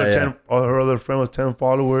 her other friend with 10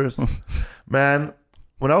 followers. Man,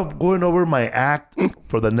 when I was going over my act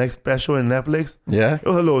for the next special in Netflix, it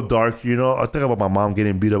was a little dark, I was thinking about my mom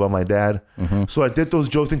getting beat up by my dad. Mm-hmm. So I did those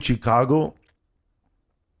jokes in Chicago.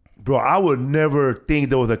 Bro, I would never think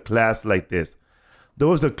there was a class like this. There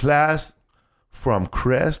was a class from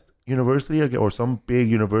Crest University or some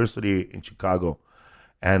big university in Chicago,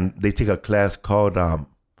 and they take a class called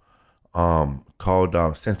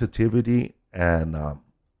sensitivity and I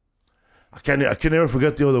can never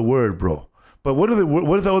forget the other word, bro. But what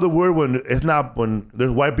is the other word when it's not when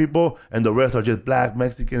there's white people and the rest are just black,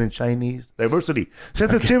 Mexican, and Chinese? Diversity.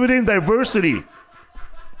 Sensitivity and diversity.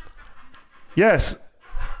 Yes.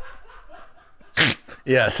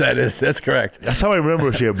 Yes, that's correct. That's how I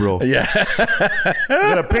remember shit, bro. Yeah. You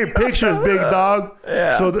gotta paint pictures, big dog.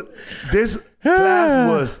 Yeah. So this class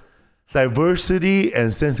was diversity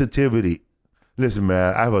and sensitivity. Listen,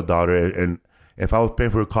 man, I have a daughter, and if I was paying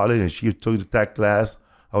for college and she took that class,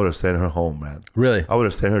 I would have sent her home, man. Really? I would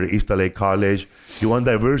have sent her to East LA College. You want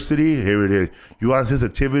diversity? Here it is. You want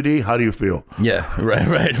sensitivity? How do you feel? Yeah,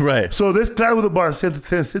 right. So this class was about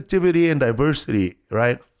sensitivity and diversity,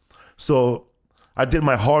 right? So I did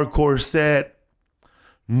my hardcore set.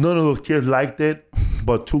 None of those kids liked it,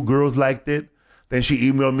 but 2 girls liked it. Then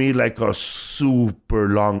she emailed me like a super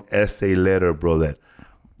long essay letter, bro,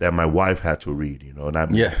 that my wife had to read, you know. And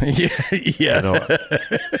I'm, yeah. You know,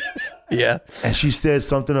 yeah. And she said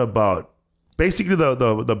something about basically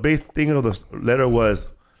the base thing of the letter was,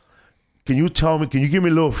 can you give me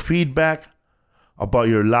a little feedback about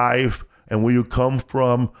your life and where you come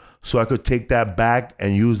from, so I could take that back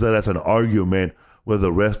and use that as an argument with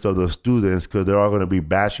the rest of the students, because they're all going to be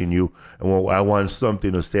bashing you, and I want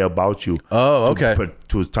something to say about you. Oh, okay.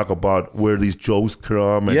 To talk about where these jokes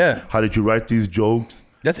come and how did you write these jokes.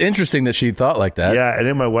 That's interesting that she thought like that. Yeah, and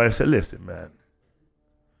then my wife said, listen, man,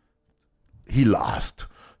 he lost.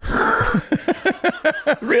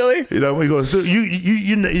 Really? You know, he goes,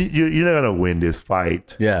 you're not going to win this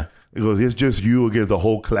fight. Yeah. He goes, it's just you against the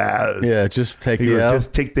whole class. Yeah, just take the L.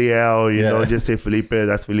 Just take the L, you know, just say Felipe,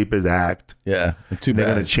 that's Felipe's act. Yeah, too They're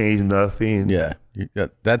bad. going to change nothing. Yeah.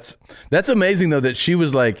 That's amazing, though, that she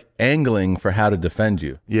was like angling for how to defend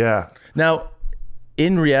you. Yeah. Now,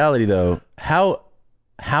 in reality, though, how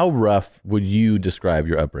rough would you describe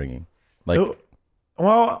your upbringing? Like,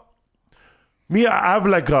 well, me, I have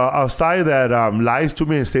like a side that lies to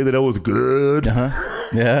me and say that it was good.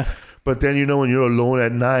 Yeah. But then, you know, when you're alone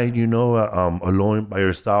at night, you know, alone by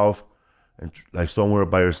yourself, and like somewhere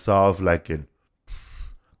by yourself, like in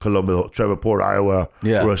Columbia, Travelport, Iowa,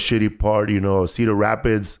 or a shitty part, you know, Cedar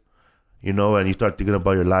Rapids, you know, and you start thinking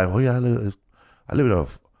about your life. Oh yeah, I live in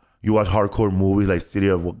you watch hardcore movies like City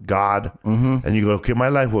of God, and you go, okay, my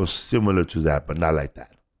life was similar to that, but not like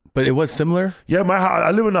that. But it was similar? Yeah, I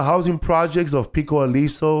live in the housing projects of Pico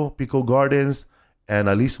Aliso, Pico Gardens, and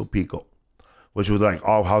Aliso Pico, which was like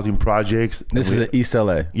all housing projects. This is at East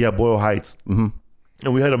LA. Yeah, Boyle Heights. Mm-hmm.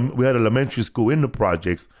 And we had elementary school in the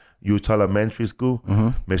projects, Utah Elementary School.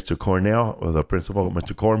 Mr. Cornell was the principal,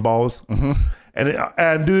 Mr. Cornballs.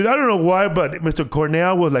 And dude, I don't know why, but Mr.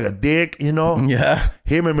 Cornell was like a dick, you know? Yeah.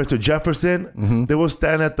 Him and Mr. Jefferson, they would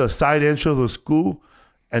stand at the side entrance of the school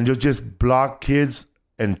and just block kids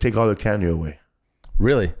and take all their candy away.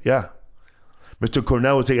 Really? Yeah. Mr.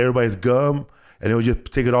 Cornell would take everybody's gum and he would just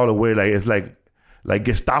take it all away. Like it's like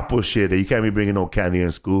Gestapo shit that you can't be bringing no candy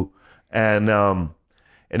in school. And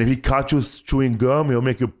if he caught you chewing gum, he'll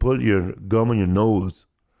make you put your gum on your nose.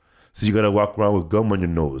 So you gotta walk around with gum on your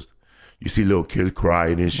nose. You see little kids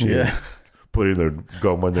crying and shit. Yeah. Putting their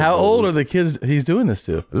gum on their nose. How old are the kids he's doing this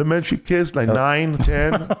to? Elementary kids, like 9,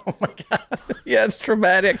 10. Oh my God. Yeah, it's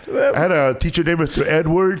traumatic to them. I had a teacher named Mr.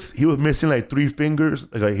 Edwards. He was missing like 3 fingers.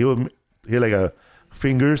 Like he had like a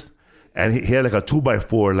fingers. And he had like a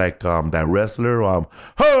 2x4, like that wrestler.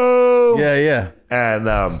 Ho! Yeah.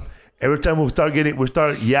 And every time we start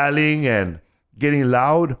yelling and getting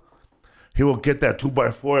loud, he will get that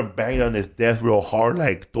 2x4 and bang it on his desk real hard,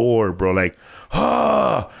 like Thor, bro. Like,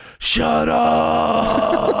 shut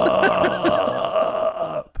up.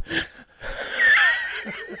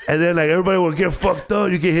 And then like everybody will get fucked up.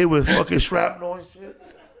 You get hit with fucking shrapnel and shit.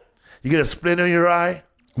 You get a splinter in your eye.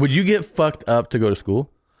 Would you get fucked up to go to school?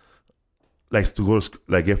 Like to go to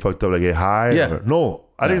like get fucked up, like get high? Yeah. No,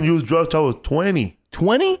 I didn't use drugs till I was 20.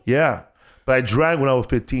 20? Yeah. But I drank when I was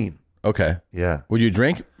 15. Okay. Yeah. Would you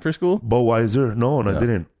drink for school? Budweiser? No, I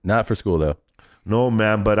didn't. Not for school though. No,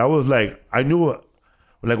 man. But I was like, I knew,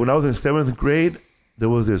 like when I was in 7th grade, there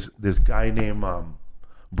was this guy named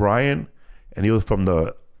Brian, and he was from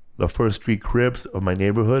the First Street Crips of my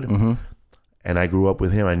neighborhood. And I grew up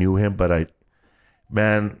with him. I knew him, but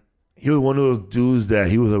he was one of those dudes that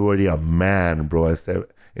he was already a man, bro, in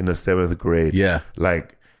the 7th grade. Yeah.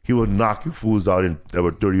 Like, he would knock you fools out that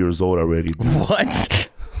were 30 years old already. Dude. What?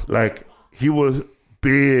 Like, he was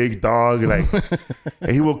big, dog. Like,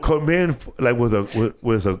 and he would come in like with a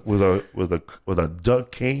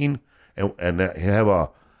duck cane and he have a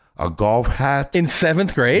golf hat. In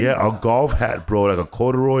 7th grade? Yeah, a golf hat, bro, like a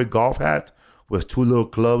corduroy golf hat with 2 little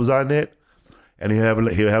clubs on it, and he'll have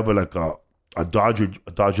like a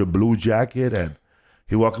Dodger blue jacket, and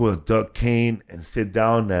He walk in with a duck cane and sit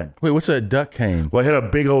down and. Wait, what's a duck cane? Well, he had a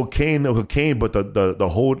big old cane of a cane, but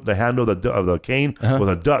the handle of the cane was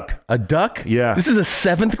a duck. A duck? Yeah. This is a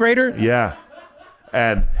 7th grader? Yeah.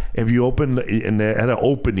 And if you open, and it had an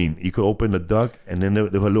opening, you could open the duck, and then there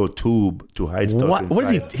was a little tube to hide stuff What? inside. What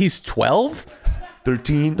is he? He's 12?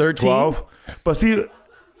 13, 12. But see,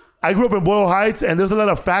 I grew up in Boyle Heights, and there's a lot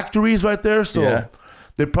of factories right there, so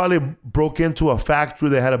they probably broke into a factory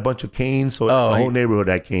that had a bunch of canes, so the whole neighborhood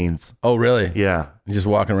had canes. Oh, really? Yeah. You're just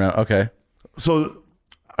walking around. Okay. So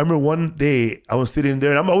I remember one day I was sitting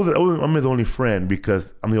there, and I'm his only friend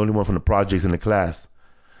because I'm the only one from the projects in the class.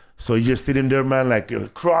 So you just sitting there, man,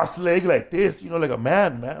 like cross leg like this, like a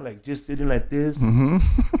man, like just sitting like this. Mm-hmm.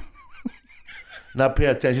 Not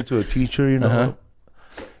paying attention to the teacher,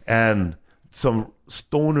 And some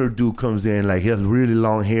stoner dude comes in, like he has really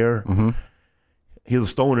long hair. Mm-hmm. He was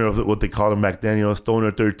a stoner of what they called him back then,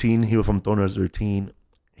 stoner 13. He was from Stoner 13.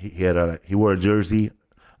 He wore a jersey,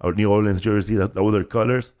 a New Orleans jersey. That were their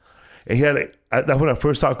colors. And he had that's when I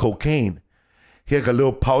first saw cocaine. He had a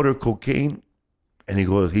little powder cocaine, and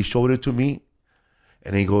he showed it to me,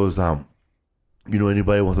 and he goes,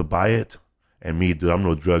 anybody wants to buy it? And me, dude, I'm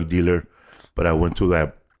no drug dealer, but I went to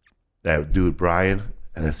that dude Brian,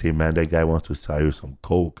 and I say, man, that guy wants to sell you some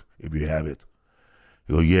coke if you have it.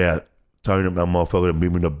 He goes, yeah. Telling him that motherfucker to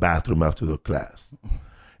meet me in the bathroom after the class.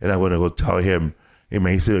 And I went to go tell him, hey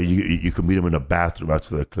man, he said, you can meet him in the bathroom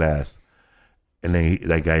after the class. And then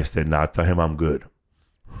that guy said, nah, tell him I'm good.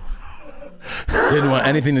 Didn't want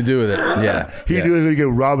anything to do with it. Yeah. He knew he was going to get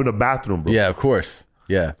robbed in the bathroom, bro. Yeah, of course.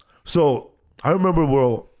 Yeah. So I remember,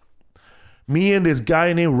 bro, me and this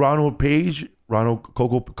guy named Ronald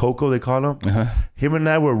Coco, they call him. Uh-huh. Him and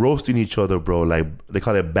I were roasting each other, bro. Like they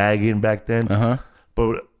call it bagging back then. Uh-huh.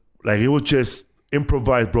 But like it was just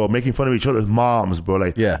improvised, bro, making fun of each other's moms, bro.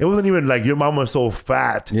 Like it wasn't even like your mom was so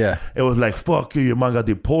fat. Yeah. It was like, fuck you, your mom got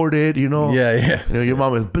deported, Yeah, yeah. Your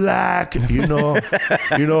mom is black, you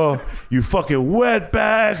fucking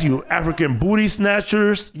wetbacks, you African booty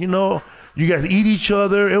snatchers, you guys eat each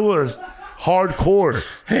other. It was hardcore.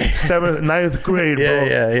 7th, 9th grade, bro.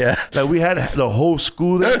 Yeah. Like we had the whole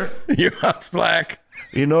school there. Your mom's black.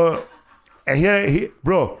 And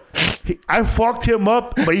I fucked him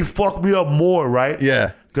up, but he fucked me up more, right?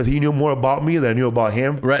 Yeah. Because he knew more about me than I knew about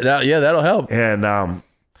him. Right. That'll help. And,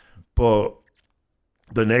 but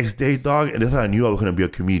the next day, dog, and that's how I knew I was going to be a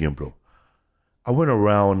comedian, bro. I went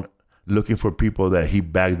around looking for people that he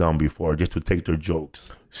bagged on before just to take their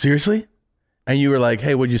jokes. Seriously? And you were like,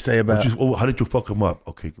 hey, what'd you say about... how did you fuck him up?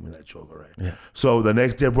 Okay, give me that joke, all right. Yeah. So the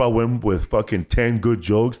next day, bro, I went with fucking 10 good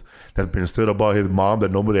jokes that's been said about his mom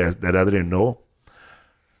that that I didn't know.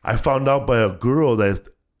 I found out by a girl that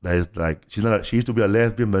is like, she used to be a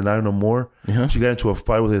lesbian, but not no more. Uh-huh. She got into a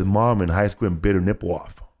fight with his mom in high school and bit her nipple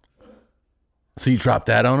off. So you dropped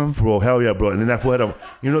that on him? Bro, hell yeah, bro. And then that fool had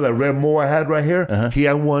that red mole I had right here? Uh-huh. He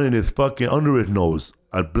had one in his fucking under his nose,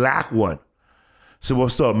 a black one. So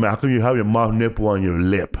what's up, man? How come you have your mouth nipple on your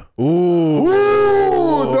lip? Ooh,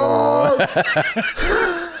 dog.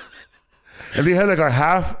 And he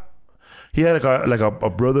had he had a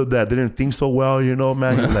brother that didn't think so well,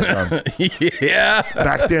 man. He was like, yeah.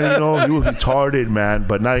 Back then, he was retarded, man,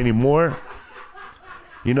 but not anymore.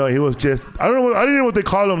 He was just, I don't know what they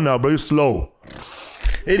call him now, but he's slow.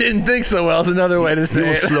 He didn't think so well is another way to say it.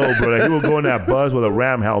 He was slow, bro. Like, he would go in that bus with a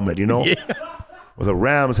Ram helmet, Yeah. With a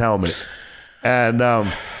Rams helmet. And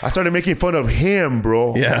I started making fun of him,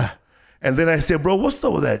 bro. Yeah. And then I said, bro, what's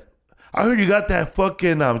up with that? I heard you got that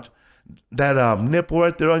fucking nipple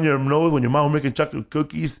right there on your nose when your mom was making chocolate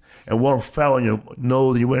cookies and one fell on your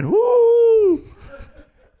nose and you went, woo.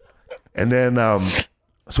 And then,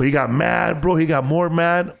 so he got mad, bro. He got more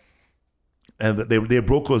mad. And they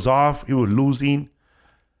broke us off. He was losing.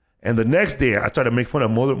 And the next day, I started to make fun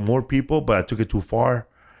of more people, but I took it too far.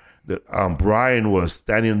 Brian was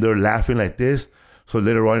standing there laughing like this. So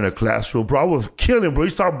later on in the classroom, bro, I was killing, bro.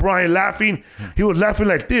 You saw Brian laughing. He was laughing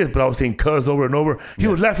like this, but I was saying cuz over and over. He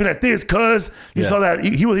was laughing like this, cuz. You saw that.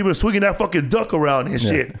 He was even swinging that fucking duck around and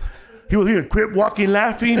shit. He was even crip walking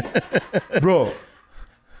laughing. Bro,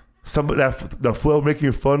 the fool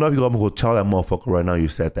making fun of, he goes, I'm going to go tell that motherfucker right now you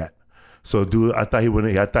said that. So, dude, I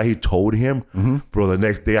thought he told him. Mm-hmm. Bro, the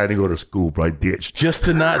next day I didn't go to school, bro. I ditched. Just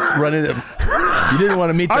to not run into... You didn't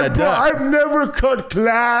want to meet that duck. I've never cut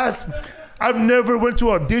class. I've never went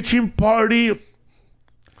to a ditching party.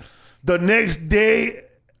 The next day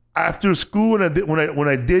after school, when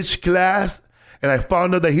I ditched class, and I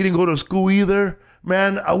found out that he didn't go to school either,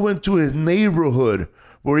 man, I went to his neighborhood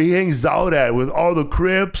where he hangs out at with all the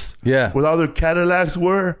Crips, where all the Cadillacs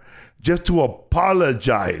were. just to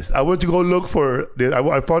apologize. I went to go look for,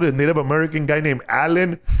 I found a Native American guy named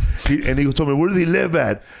Alan, and he told me, where does he live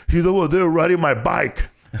at? He's over there riding my bike.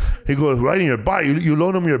 He goes, riding your bike? You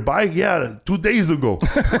loaned him your bike? Yeah, 2 days ago.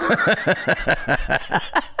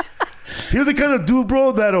 He's the kind of dude,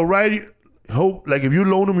 bro, that'll ride, like if you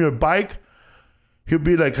loan him your bike, he'll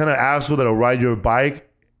be like kind of asshole that'll ride your bike,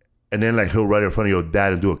 and then like he'll ride in front of your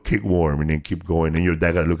dad and do a kick warm and then keep going, and your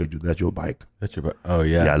dad gotta look at you. That's your bike? That's your bike? Oh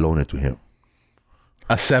yeah. Yeah, I loaned it to him.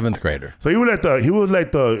 A 7th grader. So he was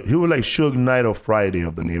like Suge Knight of Friday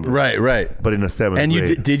of the neighborhood. Right. But in the 7th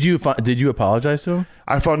grade. And did you apologize to him?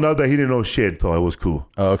 I found out that he didn't know shit, so it was cool.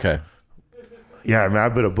 Oh, okay. Yeah, man, I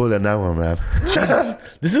bit a bullet on that one, man.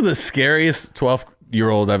 This is the scariest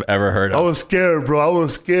 12-year-old I've ever heard of. I was scared, bro. I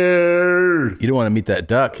was scared. You don't want to meet that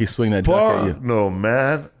duck. He swing that duck at you. No,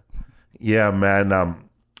 man. Yeah, man.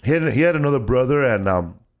 He had another brother, and I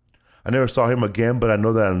never saw him again, but I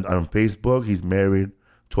know that on Facebook he's married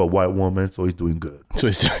to a white woman, so he's doing good.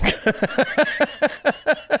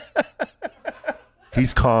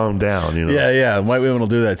 He's calmed down, you know. Yeah. White women will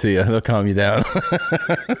do that to you. They'll calm you down.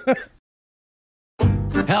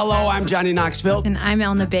 Hello, I'm Johnny Knoxville. And I'm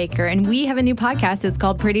Elna Baker, and we have a new podcast. It's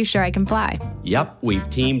called Pretty Sure I Can Fly. Yep, we've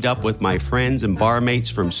teamed up with my friends and barmates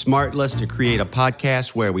from Smartless to create a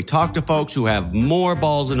podcast where we talk to folks who have more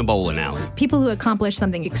balls in a bowling alley. People who accomplish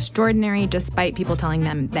something extraordinary despite people telling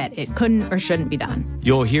them that it couldn't or shouldn't be done.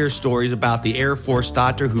 You'll hear stories about the Air Force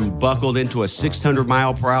doctor who buckled into a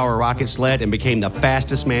 600-mile-per-hour rocket sled and became the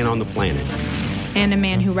fastest man on the planet. And a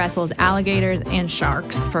man who wrestles alligators and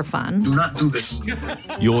sharks for fun. Do not do this.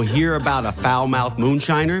 You'll hear about a foul-mouthed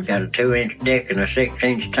moonshiner. Got a 2-inch dick and a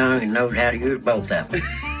 6-inch tongue and knows how to use both of them.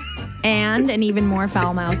 And an even more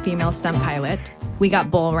foul-mouthed female stunt pilot. We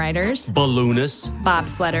got bull riders, balloonists,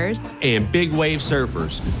 bobsledders, and big wave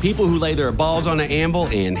surfers. People who lay their balls on an anvil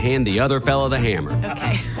and hand the other fella the hammer.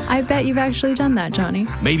 Okay. I bet you've actually done that, Johnny.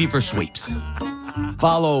 Maybe for sweeps.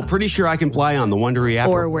 Follow Pretty Sure I Can Fly on the Wondery app.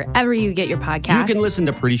 Or wherever you get your podcasts. You can listen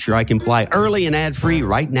to Pretty Sure I Can Fly early and ad-free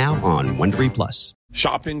right now on Wondery Plus.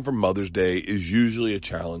 Shopping for Mother's Day is usually a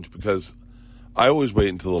challenge because I always wait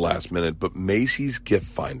until the last minute, but Macy's Gift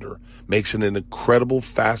Finder makes it an incredible,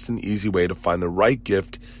 fast, and easy way to find the right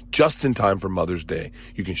gift just in time for Mother's Day.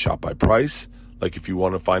 You can shop by price, like if you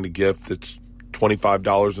want to find a gift that's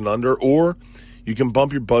 $25 and under, or you can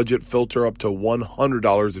bump your budget, filter up to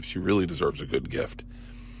 $100 if she really deserves a good gift.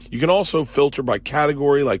 You can also filter by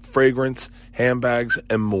category like fragrance, handbags,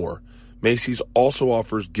 and more. Macy's also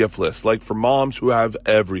offers gift lists, like for moms who have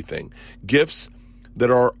everything. Gifts that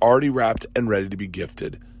are already wrapped and ready to be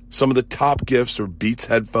gifted. Some of the top gifts are Beats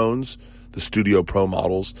headphones, the Studio Pro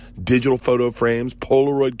models, digital photo frames,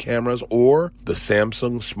 Polaroid cameras, or the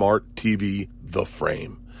Samsung Smart TV, The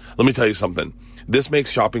Frame. Let me tell you something. This makes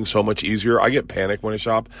shopping so much easier. I get panicked when I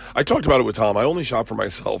shop. I talked about it with Tom. I only shop for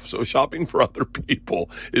myself, so shopping for other people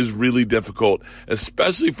is really difficult,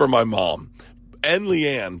 especially for my mom and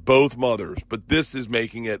Leanne, both mothers. But this is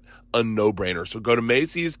making it a no-brainer. So go to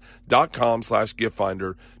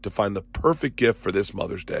Macy's.com/giftfinder to find the perfect gift for this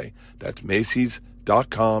Mother's Day. That's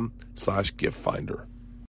Macy's.com/giftfinder.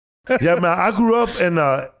 Yeah, man, I grew up in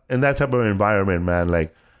that type of environment, man.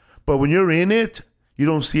 Like, but when you're in it, you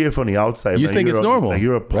don't see it from the outside. You man. think it's normal. Like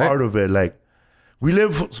you're a part of it. Like, we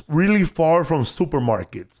live really far from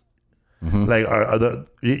supermarkets. Mm-hmm. Like,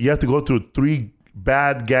 you have to go through 3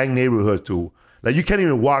 bad gang neighborhoods to, like, you can't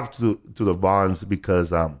even walk to the Vons because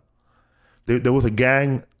there was a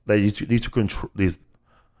gang that used to control this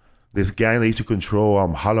gang that used to control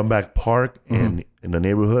Hollenbeck Park in the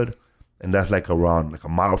neighborhood, and that's like around like a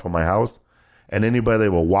mile from my house. And anybody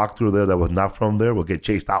that will walk through there that was not from there will get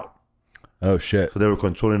chased out. Oh, shit. So they were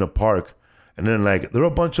controlling the park. And then, like, there were a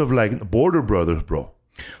bunch of, like, border brothers, bro.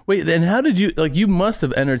 Wait, then how did you, like, you must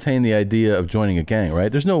have entertained the idea of joining a gang,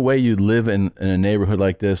 right? There's no way you'd live in a neighborhood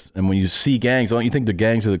like this, and when you see gangs, don't you think the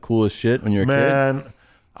gangs are the coolest shit when you're a kid? Man,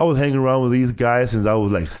 I was hanging around with these guys since I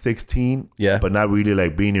was, like, 16. Yeah. But not really,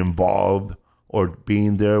 like, being involved or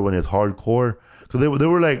being there when it's hardcore. Because they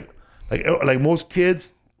were, like most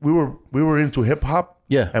kids, we were into hip-hop.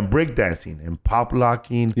 Yeah. And breakdancing and pop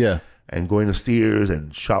locking. Yeah. And going to Sears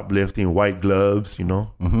and shoplifting, white gloves, you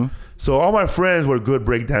know. Mm-hmm. So all my friends were good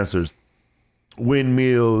breakdancers.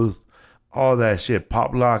 Windmills, all that shit.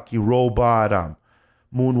 Pop locking, robot,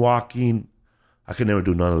 moonwalking. I could never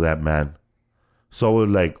do none of that, man. So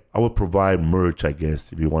I would provide merch, I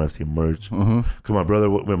guess, if you want to see merch. Because my brother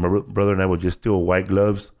and I would just steal white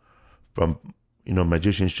gloves from,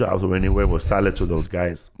 magician shops or anywhere. We'll sell it to those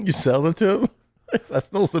guys. You sell them to them? I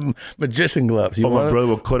stole some magician gloves. My brother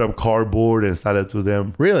would cut up cardboard and sell it to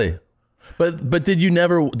them. Really? But did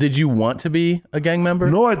you want to be a gang member?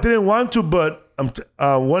 No, I didn't want to, but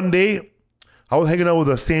one day I was hanging out with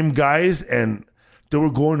the same guys and they were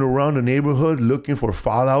going around the neighborhood looking for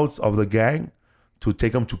fallouts of the gang to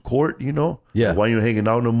take them to court, you know? Yeah. Like, why you hanging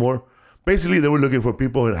out no more? Basically, they were looking for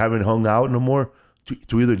people who haven't hung out no more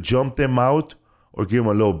to either jump them out or give them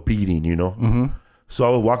a little beating, you know? Mm-hmm. So I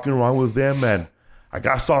was walking around with them and I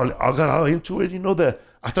got all into it, you know, that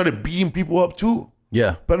I started beating people up too.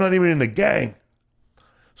 Yeah. But not even in the gang.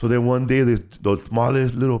 So then one day, the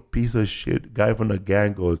smallest little piece of shit guy from the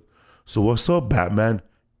gang goes, "So what's up, Batman?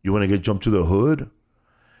 You want to get jumped to the hood?"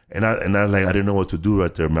 And I like, I didn't know what to do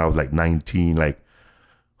right there, man. I was like 19. Like,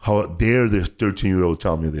 how dare this 13-year-old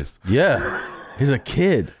tell me this? Yeah. He's a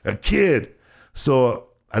kid. A kid. So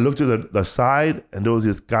I looked to the side, and there was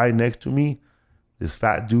this guy next to me, this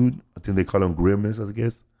fat dude. I think they call him Grimace, I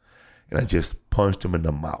guess. And I just punched him in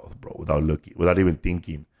the mouth, bro, without even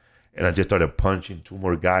thinking. And I just started punching 2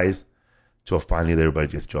 more guys till finally everybody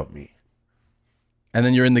just jumped me. And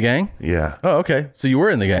then you're in the gang? Yeah. Oh, okay. So you were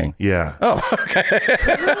in the gang. Yeah. Oh, okay.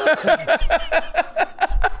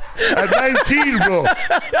 At 19, bro.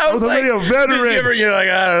 I was already a veteran. You're like,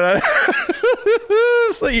 I don't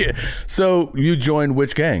know. So you joined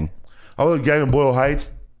which gang? I was a gang in Boyle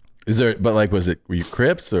Heights. Were you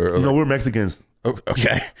Crips or? No, we're Mexicans. Oh,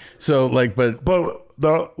 okay. So but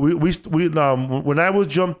when I was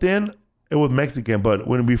jumped in, it was Mexican. But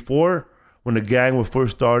when the gang was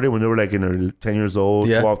first started, when they were like in their 10 years old,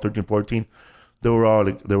 12, 13, 14, they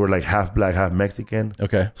were like half black, half Mexican.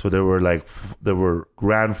 Okay. So they were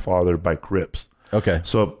grandfathered by Crips. Okay.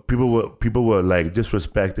 So people would like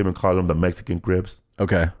disrespect them and call them the Mexican Crips.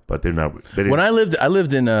 Okay. But they're not. They when I lived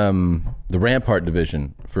in the Rampart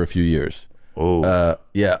division for a few years. Oh.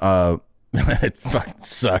 Yeah. It fucking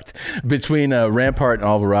sucked between Rampart and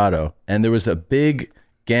Alvarado, and there was a big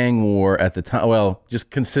gang war at the time. Well, just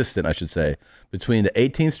consistent, I should say, between the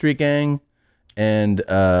 18th Street gang and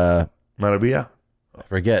Maravilla. I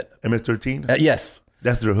forget MS-13. Yes,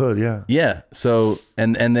 that's their hood. Yeah. Yeah. So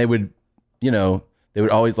and they would, they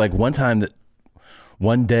would always like one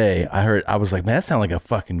day I was like, man, that sounded like a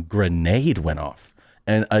fucking grenade went off,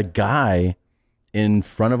 and a guy in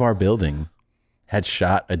front of our building had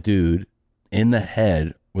shot a dude in the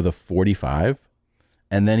head with a 45,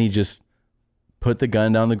 and then he just put the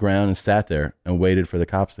gun down the ground and sat there and waited for the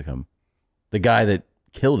cops to come. The guy that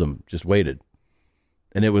killed him just waited.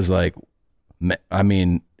 And it was like, I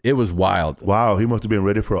mean, it was wild. Wow, he must have been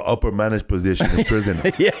ready for an upper managed position in prison.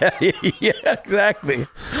 Yeah, exactly.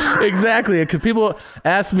 Exactly. Because people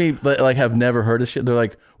ask me, like, have never heard of shit. They're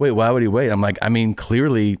like, wait, why would he wait? I'm like, I mean,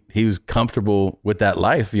 clearly he was comfortable with that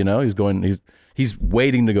life, he's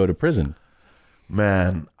waiting to go to prison.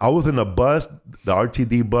 Man, I was in a bus, the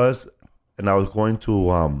RTD bus, and I was going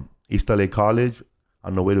to East LA College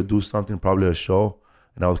on the way to do something, probably a show.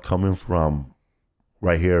 And I was coming from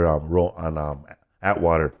right here on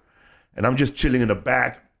Atwater. And I'm just chilling in the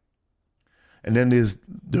back. And then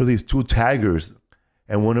there are these 2 taggers,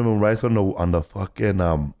 and one of them rides on the fucking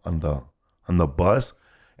on the bus,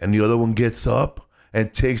 and the other one gets up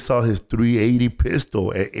and takes out his .380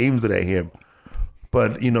 pistol and aims it at him.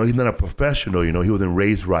 But, he's not a professional, he wasn't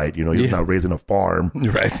raised right. He was not raised in a farm.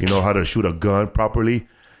 Right. How to shoot a gun properly.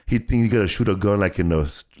 He thinks he's going to shoot a gun like in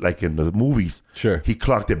the movies. Sure. He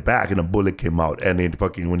clocked it back and a bullet came out. And then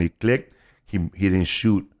when he clicked, he didn't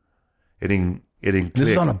shoot. It didn't click. This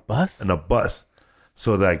is on a bus? On a bus.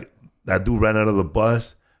 So that dude ran out of the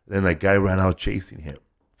bus, then that guy ran out chasing him.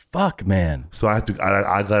 Fuck, man. So I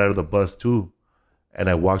got out of the bus too. And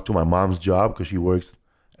I walked to my mom's job because she works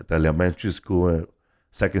at the elementary school,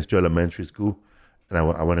 Second Street Elementary School, and I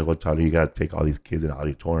went to go tell her, you got to take all these kids in the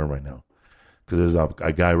auditorium right now, because there's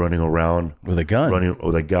a guy running around with a gun, running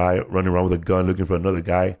around with a gun looking for another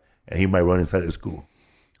guy, and he might run inside the school.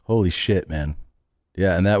 Holy shit, man!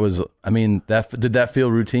 Yeah, and that was, I mean, did that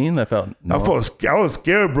feel routine? That felt. I was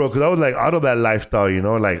scared, bro, because I was like out of that lifestyle,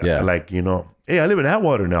 hey, I live in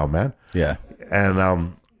Atwater now, man. Yeah,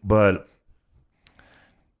 and but.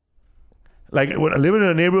 Like when I live in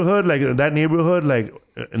a neighborhood, like in that neighborhood, like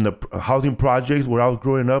in the housing projects where I was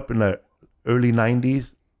growing up in the early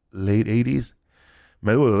 90s, late 80s,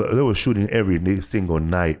 man, they were shooting every single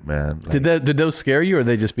night, man. Like, did those scare you, or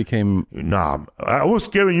they just became? Nah, I was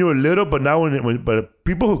scaring you a little, but now but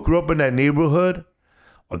people who grew up in that neighborhood,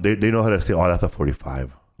 they know how to say, oh, that's a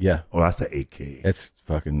 45. Yeah. Or that's an AK. It's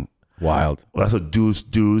fucking wild. Or that's a deuce.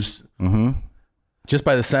 Mm-hmm. Just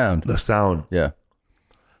by the sound. The sound. Yeah.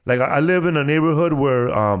 Like I live in a neighborhood where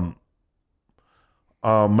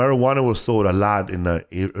marijuana was sold a lot in the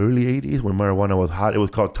early 80s when marijuana was hot. It was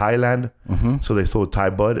called Thailand. So they sold Thai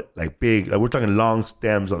bud, like big, like we're talking long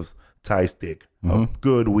stems of Thai stick, of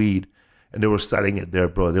good weed. And they were selling it there,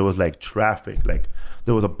 bro. There was like traffic. Like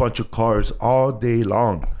there was a bunch of cars all day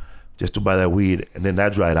long just to buy that weed. And then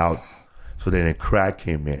that dried out. So then a crack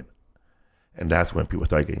came in. And that's when people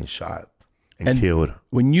started getting shot and killed.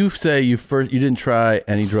 When you say you didn't try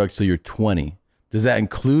any drugs till you're 20, does that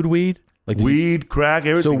include weed? Like weed, crack,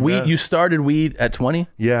 everything. So weed, man. you started weed at 20?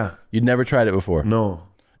 Yeah. You'd never tried it before? No.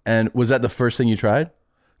 And was that the first thing you tried?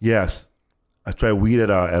 Yes. I tried weed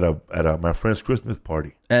at my friend's Christmas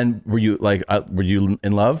party. And were you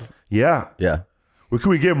in love? Yeah. Yeah. Where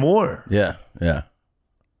can we get more? Yeah. Yeah.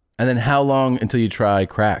 And then how long until you try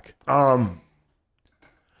crack?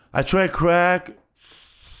 I tried crack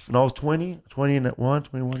when I was 21 years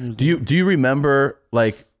old. Do you remember,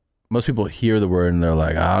 like, most people hear the word and they're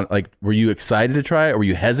like, were you excited to try it or were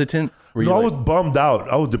you hesitant? I was bummed out.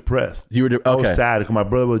 I was depressed. I was sad because my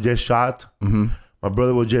brother was just shot. My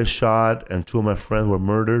brother was just shot and two of my friends were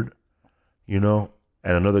murdered, and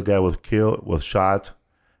another guy was shot.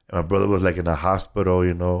 And my brother was like in a hospital,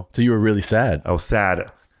 So you were really sad. I was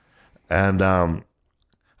sad. And I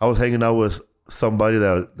was hanging out with somebody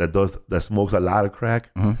that smokes a lot of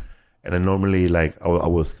crack. And then normally like I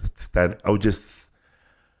was that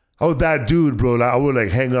dude, bro. Like I would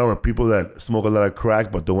like hang out with people that smoke a lot of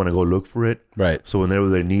crack but don't want to go look for it. Right. So whenever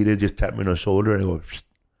they need it, just tap me on the shoulder and go,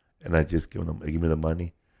 and I just give me the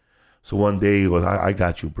money. So one day he goes, I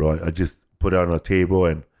got you, bro. I just put it on a table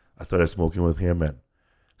and I started smoking with him and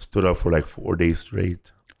stood up for like 4 days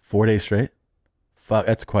straight. 4 days straight? Fuck,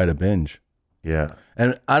 that's quite a binge. Yeah.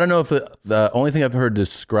 And I don't know if the only thing I've heard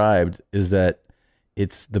described is that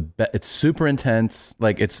it's it's super intense.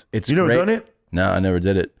 Like it's You never great. done it? No, I never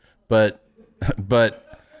did it. But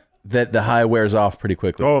that the high wears off pretty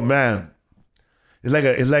quickly. Oh man. It's like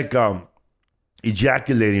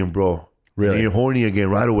ejaculating, bro. Really? And you're horny again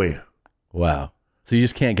right away. Wow. So you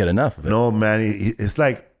just can't get enough of it. No, man. It's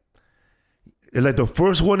like the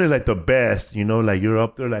first one is like the best, like you're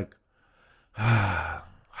up there like, yeah,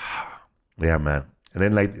 man. And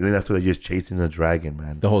then after that, just chasing the dragon,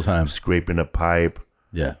 man. The whole time. Scraping a pipe.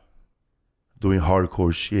 Yeah. Doing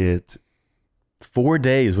hardcore shit. 4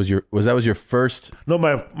 days was your first? No,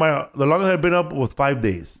 the longest I've been up was 5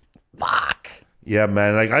 days. Fuck. Yeah,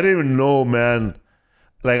 man. Like I didn't even know, man.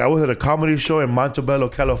 Like I was at a comedy show in Montebello,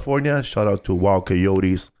 California. Shout out to Wild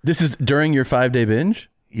Coyotes. This is during your 5-day binge?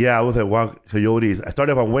 Yeah, I was at Wild Coyotes. I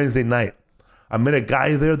started on Wednesday night. I met a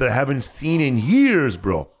guy there that I haven't seen in years,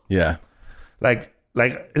 bro. Yeah. Like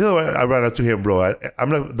I ran up to him, bro. I'm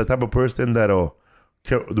not the type of person that'll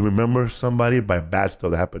remember somebody by bad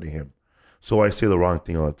stuff that happened to him. So I say the wrong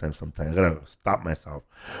thing all the time sometimes. I gotta stop myself.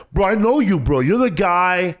 Bro, I know you, bro. You're the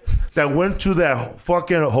guy that went to that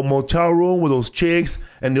fucking motel room with those chicks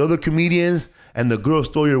and the other comedians and the girl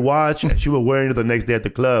stole your watch and she was wearing it the next day at the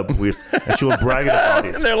club. And she was bragging about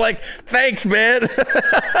it. And they're like, thanks, man.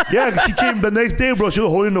 Yeah, she came the next day, bro. She was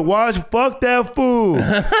holding the watch. Fuck that fool.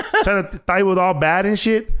 Trying to thought it was all bad and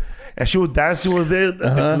shit. And she was dancing with it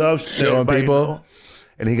at the club. Showing people.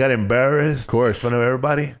 And he got embarrassed. Of course. In front of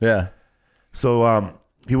everybody. Yeah. So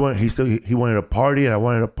he wanted a party and I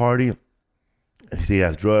wanted a party. And he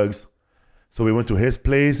has drugs. So we went to his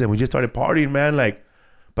place and we just started partying, man. Like,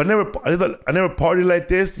 but I never partied like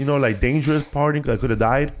this, like dangerous partying because I could have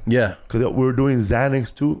died. Yeah. Because we were doing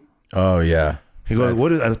Xanax too. Oh, yeah. He goes,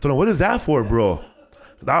 I told him, what is that for, bro?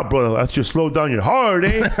 Nah, bro, that's just slow down your heart,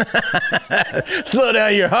 eh? Slow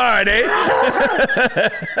down your heart, eh?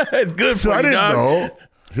 It's good for you, I didn't dog. know.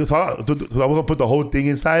 He thought I was gonna put the whole thing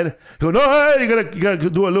inside. He goes, no, hey, you gotta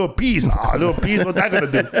do a little piece. A little piece. What's that gonna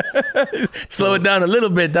do? Slow it down a little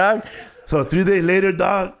bit, dog. So 3 days later,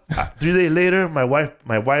 dog. 3 days later, my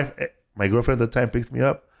girlfriend at the time picks me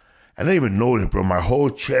up. I didn't even notice, bro. My whole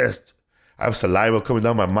chest, I have saliva coming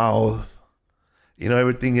down my mouth.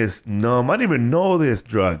 Everything is numb. I didn't even know this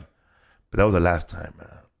drug, but that was the last time,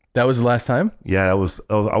 man. That was the last time? Yeah, I was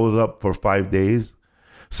up for 5 days.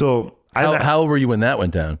 So how old were you when that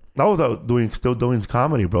went down? I was still doing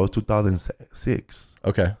comedy, bro. 2006.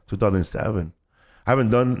 Okay. 2007. I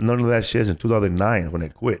haven't done none of that shit since 2009 when I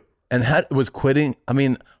quit. And how was quitting? I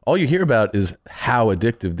mean, all you hear about is how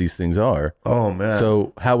addictive these things are. Oh man.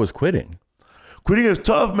 So how was quitting? Quitting is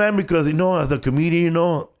tough, man, because as a comedian,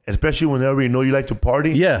 especially whenever you like to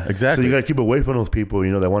party. Yeah, exactly. So you gotta keep away from those people,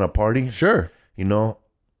 that want to party. Sure.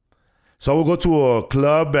 So I would go to a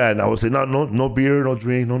club and I would say, no beer, no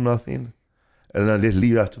drink, no nothing. And then I just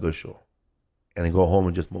leave after the show. And then go home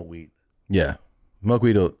and just smoke weed. Yeah. Smoke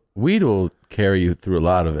weed will carry you through a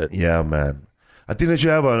lot of it. Yeah, man. I think they should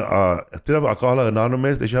have instead of Alcoholics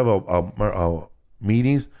Anonymous, they should have a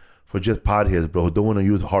meetings for just potheads, bro, who don't want to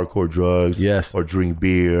use hardcore drugs, Yes. or drink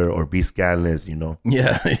beer or be scandalous,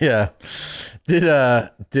 Yeah.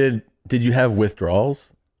 Did you have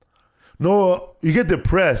withdrawals? No, you get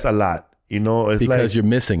depressed a lot, It's Because you're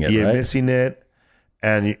missing it, you're right? missing it,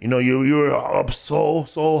 and you're up so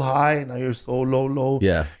high, now you're so low.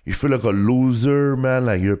 Yeah. You feel like a loser, man,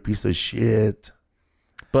 like you're a piece of shit.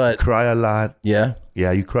 But Cry a lot. yeah,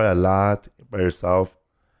 Yeah, you cry a lot by yourself.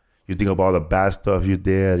 You think about all the bad stuff you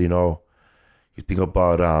did, You think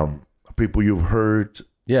about people you've hurt.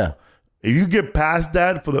 yeah, If you get past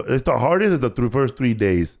that, it's the hardest is the first 3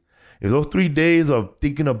 days. If those 3 days of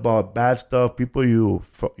thinking about bad stuff, people you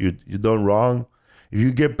done wrong, if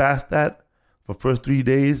you get past that for first 3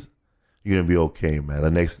 days, you're gonna be okay, man.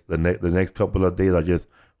 The next couple of days are just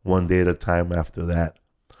one day at a time. After that,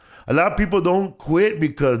 a lot of people don't quit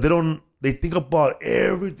because they think about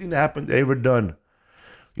everything that happened they ever done.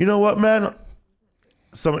 You know what, man?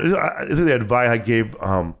 This is the advice I gave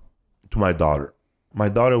to my daughter. My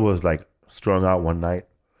daughter was like strung out one night,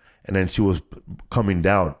 and then she was coming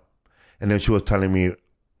down, and then she was telling me,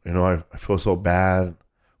 I feel so bad.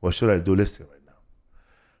 What should I do? Listen,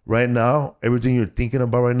 right now, everything you're thinking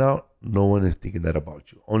about right now, no one is thinking that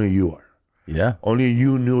about you. Only you are. yeah. Only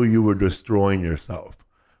you knew you were destroying yourself.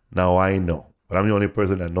 Now I know, but I'm the only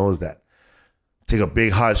person that knows that. Take a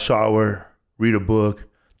big hot shower, read a book,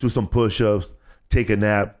 do some push-ups, take a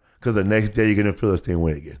nap, because the next day you're going to feel the same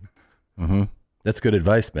way again. Mm-hmm. That's good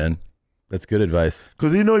advice, man. That's good advice.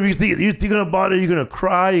 Because, if you're thinking about it, you're going to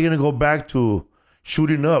cry, you're going to go back to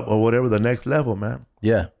shooting up or whatever the next level, man.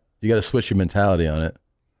 Yeah. You got to switch your mentality on it.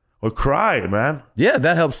 Or cry, man. Yeah,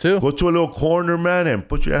 that helps too. Go to a little corner, man, and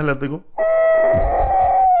put your hand up and go.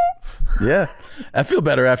 Yeah. I feel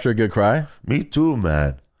better after a good cry. Me too,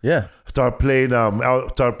 man. Yeah. Start playing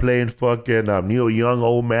fucking Neil Young,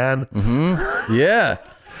 Old Man. Mm-hmm. Yeah.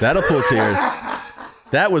 That'll pull tears.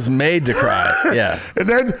 That was made to cry. Yeah. And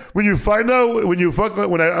then when you find out, when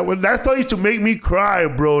that song used to make me cry,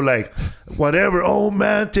 bro, like whatever. Oh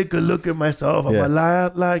man, take a look at myself. I'm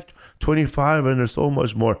alive like 25 and there's so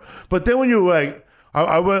much more. But then when you're like,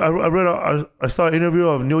 I saw an interview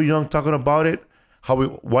of Neil Young talking about it,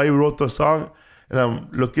 why he wrote the song. And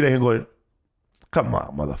I'm looking at him going, come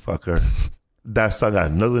on, motherfucker. That song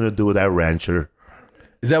has nothing to do with that rancher.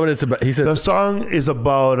 Is that what it's about? He said the song is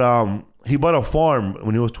about he bought a farm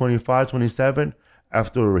when he was 25, 27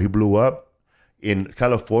 after he blew up in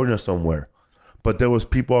California somewhere. But there was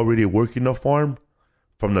people already working the farm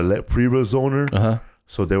from the previous owner. Uh-huh.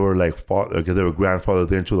 So they were like they were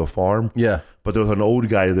grandfathered into the farm. Yeah. But there was an old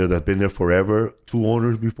guy there that's been there forever, 2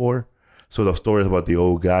 owners before. So the story is about the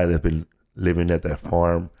old guy that's been living at that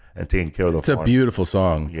farm and taking care of the farm. It's a beautiful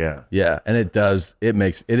song. Yeah. Yeah. And it is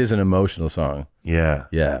an emotional song. Yeah.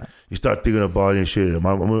 Yeah. You start thinking about it and shit. Am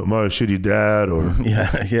I a shitty dad or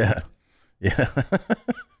Yeah.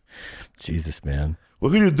 Jesus, man.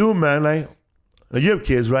 What can you do, man? Like you have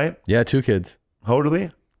kids, right? Yeah, 2 kids. How old are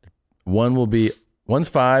they? One's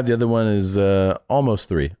 5, the other one is almost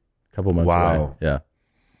 3. A couple months away. Yeah.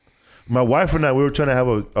 My wife and I, we were trying to have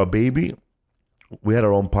a baby. We had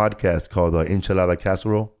our own podcast called Enchilada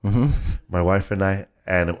Casserole. Mm-hmm. My wife and I,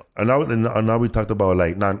 and now we talked about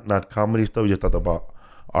like not comedy stuff. We just talked about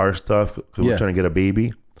our stuff because we're trying to get a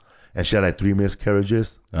baby, and she had like 3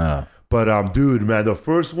 miscarriages. But dude, man,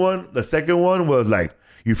 the second one was like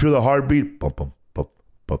you feel the heartbeat, bump, bump, bump,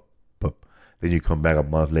 bump, bump. Then you come back a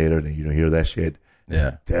month later and you don't hear that shit.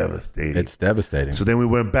 Yeah, it's devastating. So then we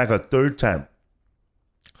went back a 3rd time.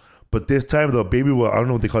 But this time the baby was, I don't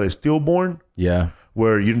know what they call it, stillborn. Yeah.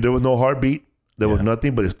 Where there was no heartbeat. There was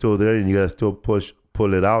nothing, but it's still there and you got to still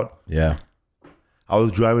pull it out. Yeah. I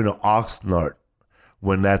was driving an Oxnard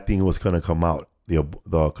when that thing was going to come out.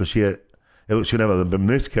 Because she had a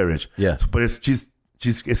miscarriage. Yeah. But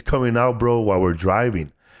it's coming out, bro, while we're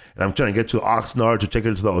driving. And I'm trying to get to Oxnard to take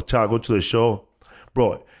her to the hotel, go to the show.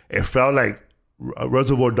 Bro, it felt like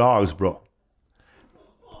Reservoir Dogs, bro.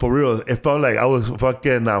 For real, it felt like I was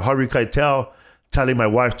fucking Harvey Keitel telling my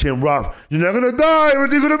wife, Tim Roth, you're not gonna die,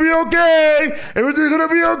 everything's gonna be okay, everything's gonna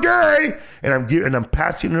be okay. And I'm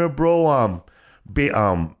passing her, bro. We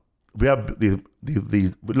have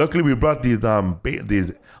these. Luckily, we brought these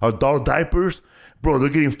adult diapers, bro. They're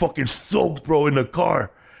getting fucking soaked, bro, in the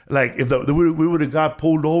car. Like if we would have got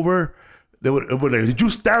pulled over, they would like, did you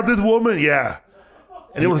stab this woman? Yeah.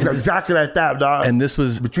 And it was exactly like that, dog. And this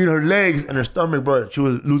was between her legs and her stomach, bro. She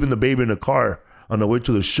was losing the baby in the car on the way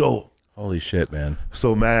to the show. Holy shit, man.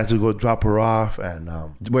 So, man, I had to go drop her off. And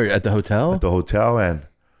where, at the hotel? At the hotel, and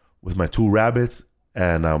with my 2 rabbits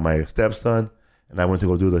and my stepson And I went to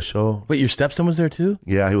go do the show. Wait, your stepson was there too?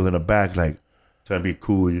 Yeah, he was in the back, like, trying to be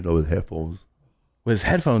cool, with headphones. With his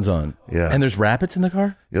headphones on? Yeah. And there's rabbits in the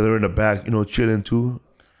car? Yeah, they're in the back, chilling too.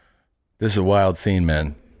 This is a wild scene,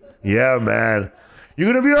 man. Yeah, man.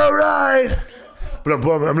 You're going to be all right. But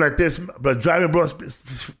I'm like this, but driving, bro,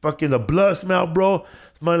 fucking the blood smell, bro.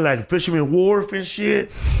 Smelling like Fisherman Wharf and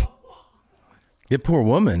shit. You poor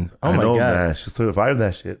woman. Oh, my God. Man. She survived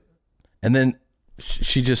that shit. And then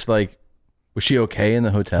she just like, was she okay in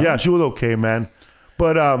the hotel? Yeah, she was okay, man.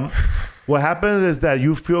 But what happens is that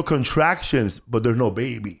you feel contractions, but there's no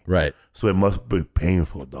baby. Right. So it must be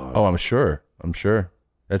painful, dog. Oh, I'm sure.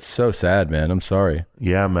 That's so sad, man. I'm sorry.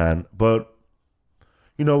 Yeah, man. But,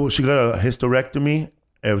 she got a hysterectomy.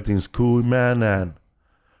 Everything's cool, man. And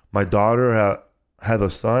my daughter had a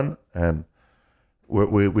son, and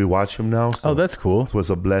we watch him now. So that's cool. It was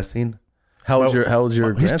a blessing. How old's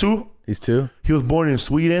your He's 2. He's 2? He was born in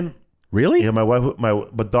Sweden. Really? Yeah,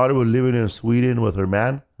 my daughter was living in Sweden with her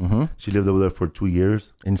man. Mm-hmm. She lived over there for 2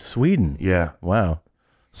 years. In Sweden? Yeah. Wow.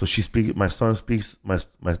 So my son speaks,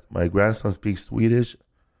 my grandson speaks Swedish,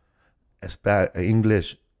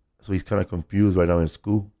 English. So he's kind of confused right now in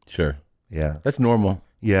school. Sure. Yeah. That's normal.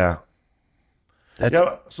 Yeah.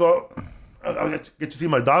 So I get to see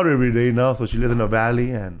my daughter every day now. So she lives in the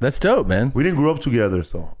valley, and that's dope, man. We didn't grow up together,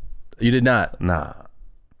 so. You did not? Nah.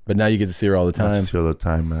 But now you get to see her all the time. I get to see her all the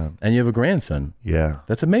time, man. And you have a grandson. Yeah.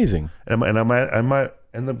 That's amazing. And I might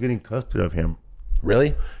end up getting custody of him.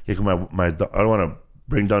 Really? Yeah, cause I don't want to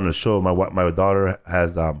bring down the show. My daughter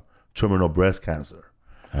has terminal breast cancer.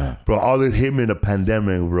 Bro, all this hit me in the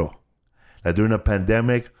pandemic, bro. Like during the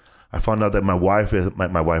pandemic, I found out that my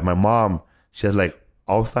mom, she has like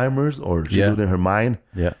Alzheimer's, or she's losing her mind.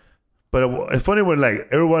 Yeah. But it's funny when like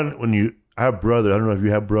everyone, I have brothers. I don't know if you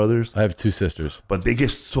have brothers. I have 2 sisters. But they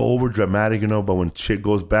get so over dramatic, but when shit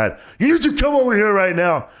goes bad, you need to come over here right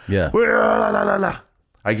now. Yeah.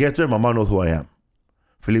 I get there, my mom knows who I am.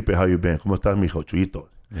 Felipe, how you been? ¿Cómo estás, mijo? Chuyito.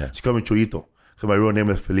 Yeah. She calls me Chuyito. So my real name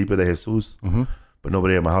is Felipe de Jesus. Mm-hmm. But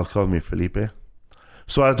nobody in my house calls me Felipe.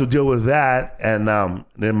 So I had to deal with that. And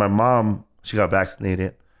then my mom, she got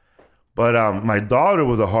vaccinated. But my daughter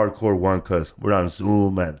was a hardcore one because we're on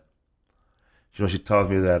Zoom. And, she tells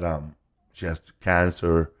me that she has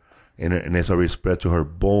cancer and it's already spread to her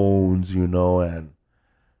bones, and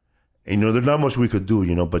there's not much we could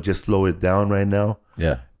do, but just slow it down right now.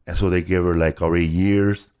 Yeah. And so they give her like already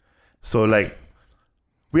years. So like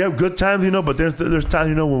we have good times, but there's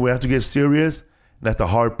times, when we have to get serious. And that's the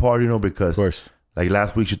hard part, because of course. Like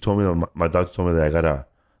last week she told me, my doctor told me that I gotta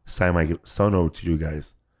sign my son over to you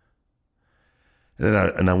guys.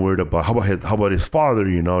 And I'm worried about how about his father,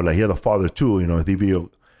 like he has a father too,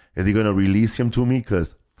 is he gonna release him to me?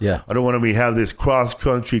 Because I don't want to have this cross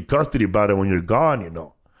country custody battle when you're gone,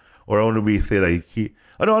 or I want to be say like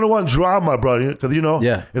I don't want drama, brother, because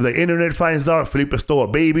if the internet finds out Felipe stole a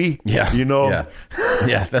baby, yeah,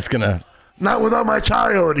 that's gonna not without my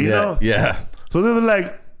child, you know. Yeah. So there's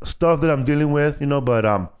like stuff that I'm dealing with,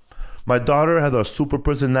 but my daughter has a super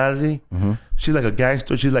personality. Mm-hmm. She's like a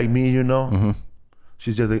gangster. She's like me, Mm-hmm.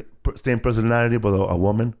 She's just the same personality, but a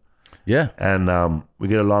woman. Yeah. And we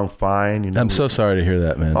get along fine. I'm so sorry to hear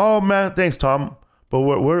that, man. Oh man, thanks, Tom. But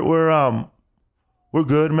we're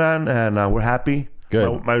good, man, and we're happy.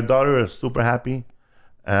 Good. My daughter is super happy,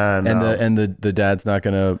 and the dad's not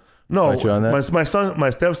gonna fight you on that? My son, my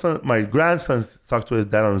stepson, my grandson talks to his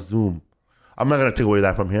dad on Zoom. I'm not gonna take away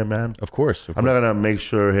that from him, man. Of course. I'm not gonna make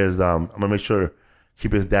sure I'm gonna make sure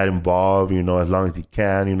keep his dad involved, as long as he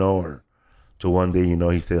can, or till one day,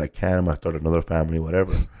 he says I can. I'm gonna start another family,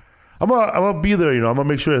 whatever. I'm gonna be there, I'm gonna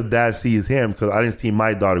make sure his dad sees him because I didn't see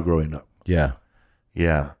my daughter growing up. Yeah.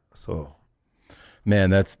 Yeah. So.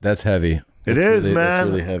 Man, that's heavy. It is, man.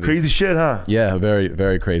 Really heavy. Crazy shit, huh? Yeah, very,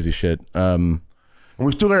 very crazy shit. And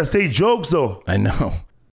we still gotta say jokes though. I know.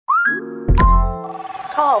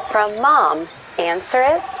 Call from mom. Answer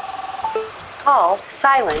it. Call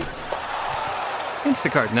silence.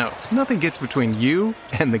 Instacart knows nothing gets between you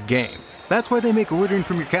and the game. That's why they make ordering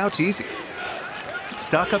from your couch easy.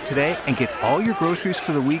 Stock up today and get all your groceries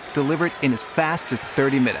for the week delivered in as fast as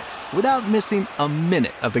 30 minutes without missing a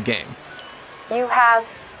minute of the game. You have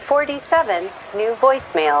 47 new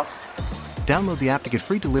voicemails. Download the app to get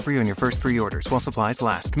free delivery on your first 3 orders while supplies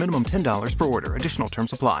last. Minimum $10 per order. Additional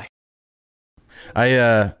terms apply.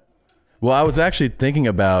 I was actually thinking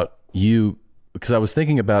about you because I was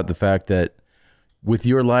thinking about the fact that with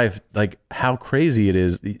your life, like how crazy it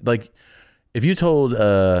is. Like if you told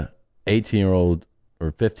 18-year-old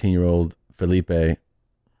or 15-year-old Felipe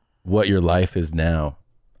what your life is now,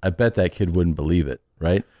 I bet that kid wouldn't believe it.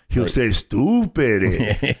 right? He'll say,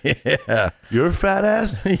 stupid. Yeah. You're a fat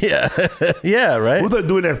ass? Yeah. Yeah, right? What was I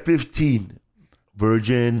doing at 15?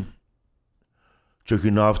 Virgin,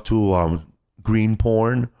 jerking off to green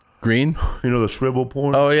porn. Green? You know, the shrivel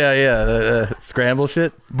porn? Oh, yeah. The scramble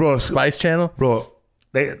shit? Bro. Spice Channel? Bro,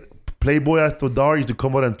 Playboy After Dark used to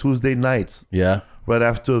come out on Tuesday nights. Yeah. Right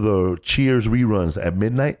after the Cheers reruns at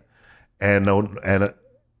midnight. And no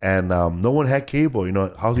one had cable, you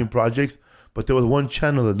know, housing projects. But there was one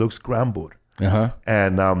channel that looked scrambled. Uh-huh.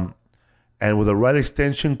 And with the right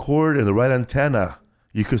extension cord and the right antenna,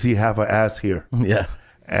 you could see half an ass here. Yeah.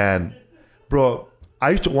 And, bro, I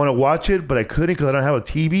used to want to watch it, but I couldn't because I don't have a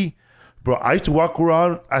TV. Bro, I used to walk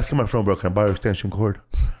around asking my friend, bro, can I buy an extension cord?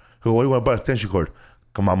 Who, what do you want to buy an extension cord?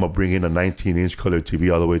 Come on, I'm going to bring in a 19-inch color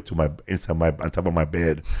TV all the way to on top of my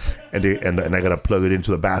bed. And I got to plug it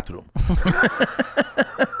into the bathroom.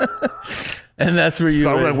 And that's where you...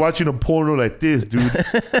 So I'm like watching a porno like this, dude.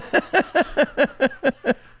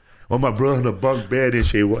 While my brother in the bunk bed and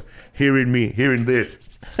shit, hearing this.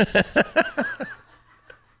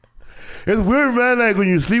 It's weird, man. Like when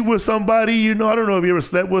you sleep with somebody, you know, I don't know if you ever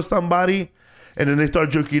slept with somebody and then they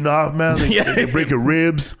start jerking off, man. They break your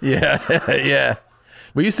ribs. Yeah, yeah.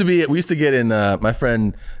 We used to get in, my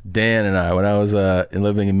friend Dan and I, when I was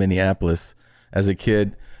living in Minneapolis as a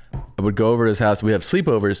kid, I would go over to his house. We'd have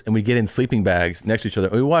sleepovers and we'd get in sleeping bags next to each other.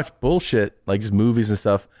 We watched bullshit, like just movies and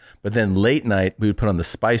stuff. But then late night, we would put on the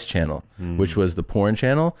Spice Channel, which was the porn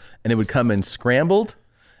channel. And it would come in scrambled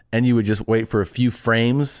and you would just wait for a few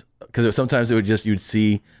frames. Because sometimes you'd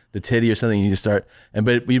see the titty or something and you just start,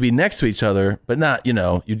 but you'd be next to each other, but not, you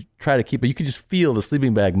know, you'd try to keep it. You could just feel the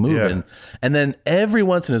sleeping bag moving. Yeah. And then every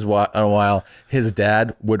once in a while, his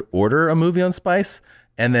dad would order a movie on Spice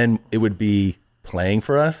and then it would be playing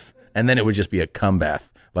for us. And then it would just be a cum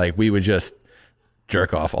bath. Like we would just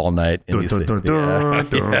jerk off all night. In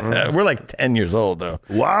yeah. We're like 10 years old though.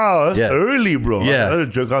 Wow, that's early, bro. Yeah. I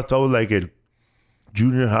jerk off till like a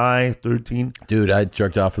junior high, 13. Dude, I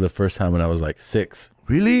jerked off for the first time when I was like 6.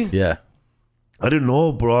 Really? Yeah. I didn't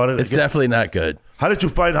know, bro. It's definitely not good. How did you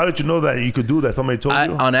know that you could do that? Somebody told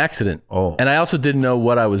you? On accident. Oh. And I also didn't know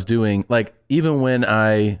what I was doing. Like, even when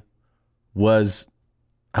I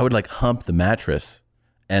would like hump the mattress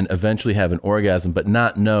and eventually have an orgasm, but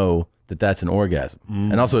not know that that's an orgasm.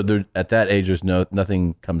 And also at that age, there's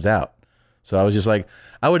nothing comes out. So I was just like,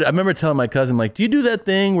 I remember telling my cousin, like, do you do that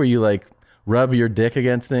thing where you like rub your dick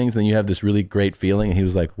against things and you have this really great feeling? And he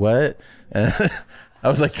was like, what? And I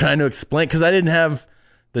was like trying to explain because I didn't have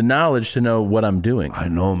the knowledge to know what I'm doing. I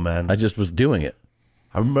know, man. I just was doing it.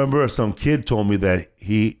 I remember some kid told me that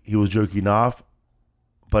he was jerking off,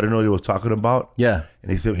 but I didn't know what he was talking about. Yeah.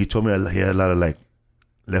 And he told me he had a lot of like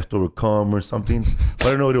leftover cum or something, but I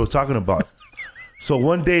didn't know what he was talking about. So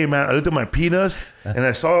one day, man, I looked at my penis and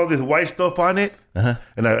I saw all this white stuff on it, and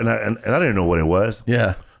I didn't know what it was.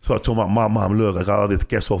 Yeah. So I told my mom, look, I got all this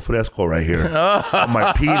queso fresco right here on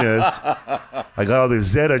my penis. I got all this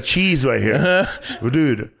Zeta cheese right here.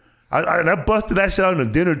 Dude, I busted that shit out on the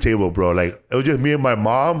dinner table, bro. Like, it was just me and my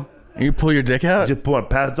mom. You pull your dick out? I just pull my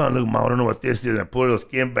pants down. Look, mom, I don't know what this is. I pull the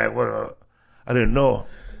skin back. I didn't know.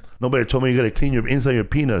 Nobody told me you got to clean your inside your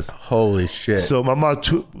penis. Holy shit. So my mom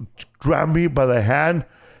grabbed me by the hand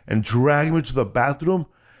and dragged me to the bathroom.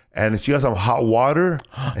 And she got some hot water,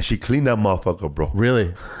 and she cleaned that motherfucker, bro.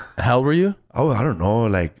 Really? How old were you? Oh, I don't know,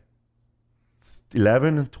 like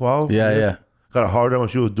 11, 12. Yeah. Got a hard on when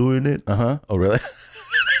she was doing it. Uh-huh. Oh, really?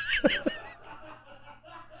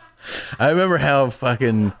 I remember how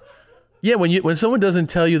fucking... Yeah, when someone doesn't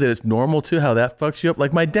tell you that it's normal too, how that fucks you up.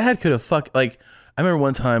 Like, my dad could have like, I remember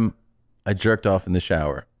one time I jerked off in the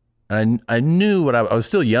shower. And I knew what I was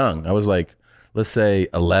still young. I was like, let's say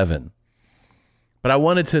 11. But I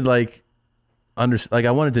wanted to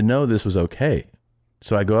I wanted to know this was okay.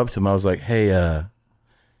 So I go up to him. I was like, hey, I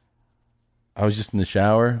was just in the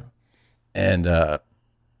shower and I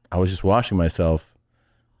was just washing myself.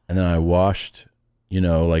 And then I washed,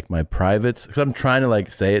 like my privates. Because I'm trying to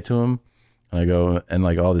like say it to him. And I go, and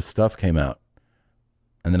like all this stuff came out.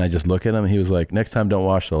 And then I just look at him. And he was like, next time don't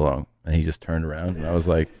wash so long. And he just turned around. And I was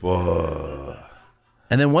like, whoa.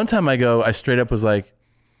 And then one time I straight up was like,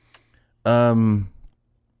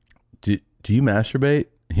 do you masturbate?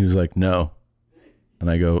 And he was like, no. And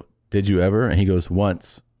I go, did you ever? And he goes,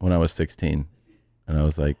 once when I was 16. And I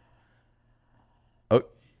was like, oh,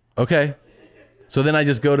 okay. So then I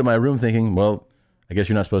just go to my room thinking, well, I guess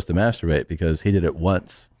you're not supposed to masturbate because he did it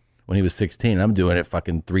once when he was 16. I'm doing it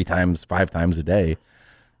fucking 3 times, 5 times a day,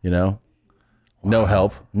 No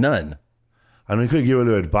help, none. I know he could give a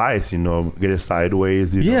little advice, you know, get it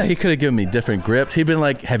sideways. You know? He could have given me different grips. He'd been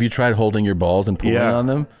like, have you tried holding your balls and pulling on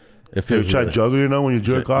them? If you try juggling, you know, when you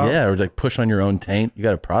jerk off? Yeah, or like push on your own taint. You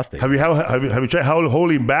got a prostate. Have you tried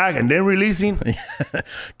holding back and then releasing?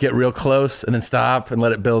 Get real close and then stop and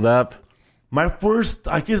let it build up. My first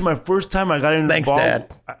time I got involved. Thanks,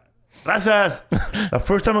 Dad. Gracias. The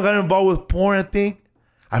first time I got involved with porn, I think,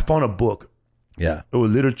 I found a book. Yeah. It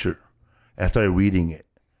was literature. And I started reading it.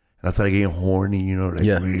 And I started getting horny, you know, like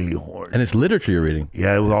really horny. And it's literature you're reading.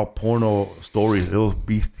 Yeah, it was all porno stories. It was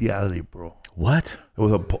bestiality, bro. What? It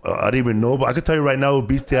was I didn't even know, but I could tell you right now it was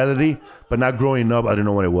bestiality, but not growing up, I didn't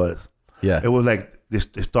know what it was. Yeah. It was like, this.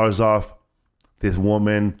 It starts off, this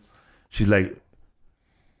woman, she's like,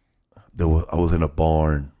 I was in a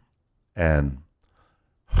barn, and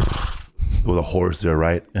there was a horse there,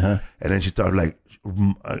 right? Uh-huh. And then she started like,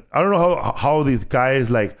 I don't know how these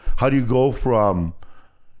guys, like, how do you go from,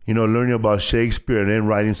 you know, learning about Shakespeare and then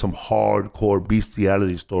writing some hardcore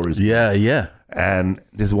bestiality stories? Yeah, yeah. And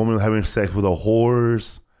this woman was having sex with a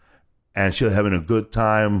horse, and she was having a good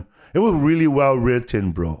time. It was really well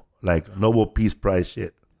written, bro. Like Nobel Peace Prize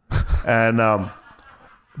shit. And I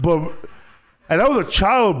was a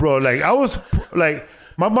child, bro. Like I was like,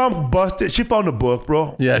 my mom busted. She found the book,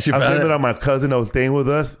 bro. Yeah, she found it. I blamed it on my cousin that was staying with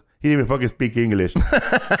us. He didn't even fucking speak English.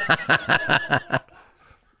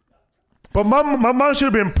 But my mom should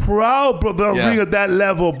have been proud, bro, that I was reading at that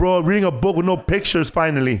level, bro. Reading a book with no pictures,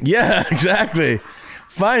 finally. Yeah, exactly.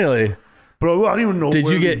 Finally. Bro, I don't even know.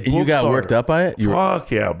 Did you got worked up by it?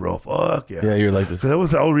 Fuck yeah, bro. Fuck yeah. Yeah, you're like this.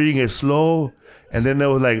 Because I was reading it slow, and then I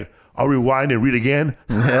was like, I'll rewind and read again.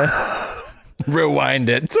 Yeah. Rewind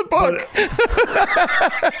it. It's a book.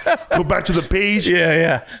 Go back to the page. Yeah,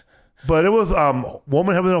 yeah. But it was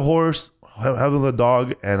woman having a horse, having a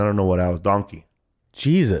dog, and I don't know what else, donkey.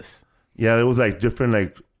 Jesus. Yeah, it was like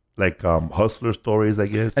different like hustler stories, I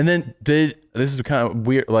guess. And then this is kind of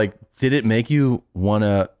weird, like, did it make you want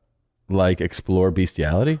to like explore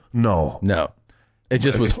bestiality? No. It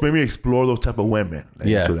just was. Made me explore those type of women.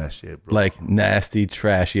 Into that shit, bro. Like nasty,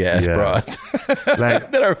 trashy ass broads.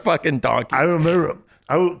 Like that are fucking donkeys. I remember,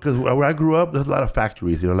 because where I grew up, there's a lot of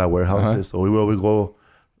factories, you know, like warehouses. So we would go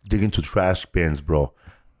dig into trash bins, bro.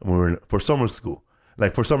 And we were for summer school,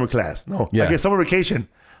 like for summer class. No, I guess summer vacation.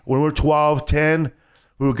 When we're 12, 10,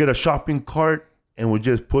 we would get a shopping cart and we'd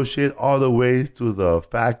just push it all the way to the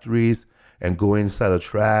factories and go inside the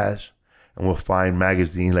trash, and we'll find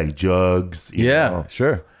magazines like Jugs. You know?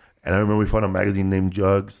 Sure. And I remember we found a magazine named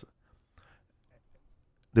Jugs.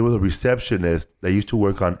 There was a receptionist that used to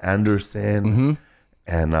work on Anderson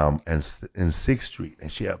and 6th Street,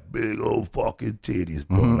 and she had big old fucking titties,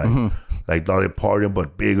 bro, like Dolly Parton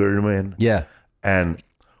but bigger, man. Yeah. And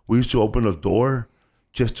we used to open the door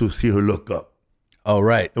just to see her look up. Oh,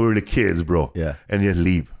 right. And we were the kids, bro. Yeah. And then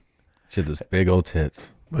leave. She had those big old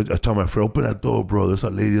tits. But I told my friend, open that door, bro. There's a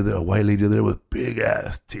lady there, a white lady there with big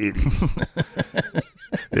ass titties.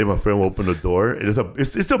 Then my friend opened the door.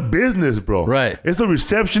 It's a business, bro. Right. It's a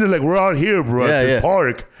receptionist, like we're out here, bro, at this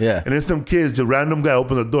park. Yeah. And then some kids, a random guy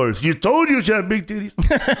opened the door. You told you she had big titties.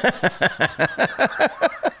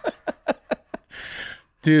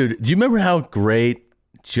 Dude, do you remember how great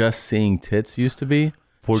just seeing tits used to be?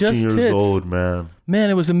 14 just years tits. old, man.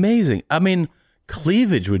 Man, it was amazing. I mean,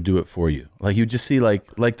 cleavage would do it for you. Like you just see like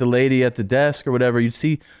the lady at the desk or whatever. You'd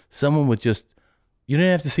see someone with just, you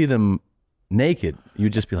didn't have to see them naked.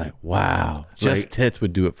 You'd just be like, wow, just like, tits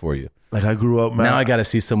would do it for you. Like I grew up, man. Now I got to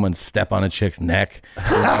see someone step on a chick's neck.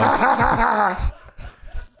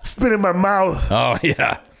 Spit in my mouth. Oh,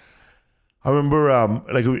 yeah. I remember,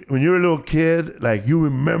 like when you were a little kid, like you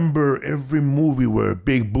remember every movie where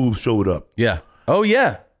big boobs showed up. Yeah. Oh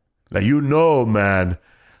yeah. Like man.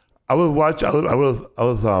 I was watching.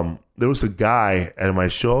 There was a guy at my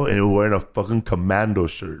show, and he was wearing a fucking commando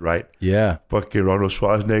shirt, right? Yeah. Fucking Arnold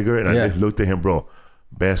Schwarzenegger, and I just looked at him, bro.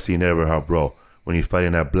 Best scene ever, bro? When he's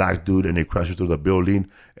fighting that black dude, and he crashes through the building,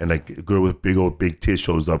 and like a girl with big tits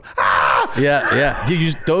shows up. Ah! Yeah. You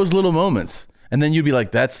use those little moments. And then you'd be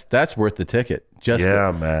like, that's worth the ticket.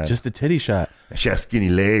 Man. Just the titty shot. And she has skinny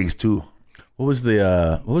legs too. What was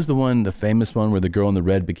the famous one where the girl in the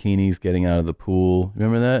red bikinis getting out of the pool?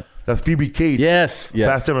 Remember that? That's Phoebe Cates. Yes.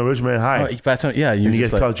 Fast Time at Richmond High. Yeah. And he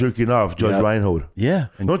gets caught jerking off, Judge Reinhold. Yeah.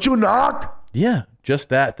 Don't you knock? Yeah. Just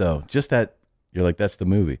that though. Just that. You're like, that's the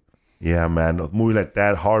movie. Yeah, man. A movie like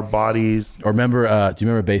that, Hard Bodies. Or remember, do you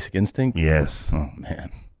remember Basic Instinct? Yes. Oh man.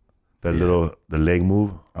 The leg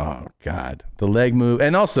move. Oh God, the leg move.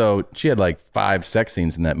 And also she had like 5 sex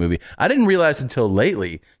scenes in that movie. I didn't realize until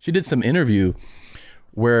lately. She did some interview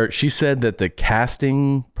where she said that the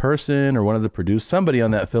casting person or one of the producers, somebody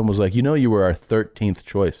on that film was like, you were our 13th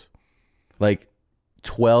choice. Like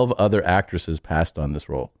 12 other actresses passed on this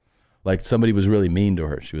role. Like somebody was really mean to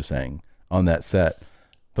her, she was saying, on that set.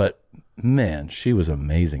 But man, she was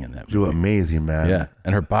amazing in that movie. You were amazing, man. Yeah.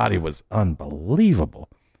 And her body was unbelievable.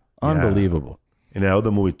 Unbelievable. In that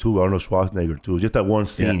other movie too, Arnold Schwarzenegger too. Just that one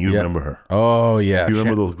scene, you remember her. Oh yeah. You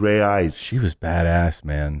remember those gray eyes. She was badass,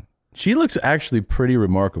 man. She looks actually pretty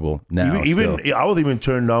remarkable now. Even I was even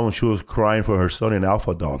turned on when she was crying for her son in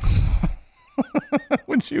Alpha Dog.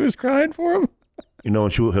 When she was crying for him? When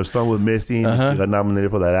her son was missing, she got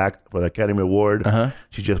nominated for that for the Academy Award.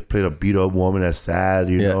 She just played a beat up woman that's sad.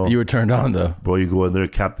 You know, you were turned on though, bro. You go in there,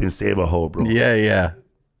 Captain Save a Hoe, bro. Yeah.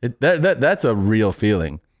 That's a real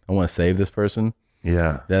feeling. I want to save this person.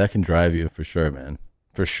 Yeah, that can drive you for sure, man.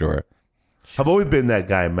 For sure. I've always been that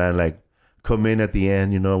guy, man. Like come in at the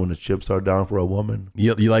end, when the chips are down for a woman.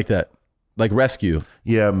 You like that, like rescue.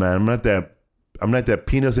 Yeah, man. I'm not that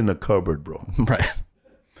penis in the cupboard, bro. Right.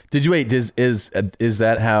 Did you wait? Is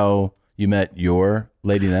that how you met your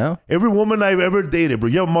lady now? Every woman I've ever dated, bro.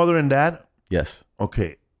 You have a mother and dad? Yes.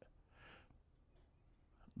 Okay.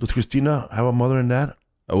 Does Christina have a mother and dad?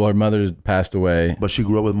 Well, her mother passed away. But she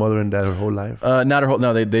grew up with mother and dad her whole life? Not her whole.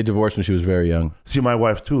 No, they divorced when she was very young. See, my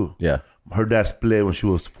wife too. Yeah. Her dad split when she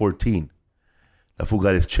was 14. That fool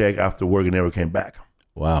got his check after work and never came back.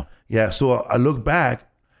 Wow. Yeah, so I look back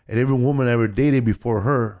and every woman I ever dated before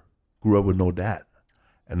her grew up with no dad.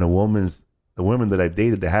 And the women that I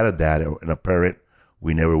dated that had a dad and a parent,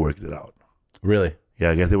 we never worked it out. Really?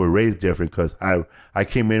 Yeah, I guess they were raised different because I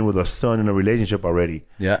came in with a son in a relationship already.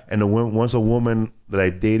 Yeah. And once a woman that I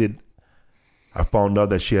dated, I found out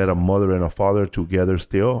that she had a mother and a father together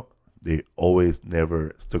still, they always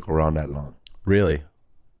never stuck around that long. Really?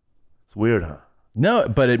 It's weird, huh? No,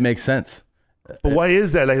 but it makes sense. But why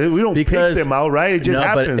is that? Like we don't pick them out, right? It just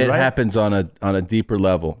happens, but it right? happens on a deeper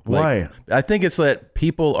level. Why? I think it's that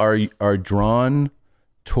people are drawn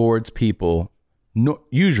towards people.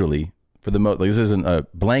 Usually, for the most, this isn't a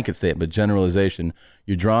blanket statement, but generalization.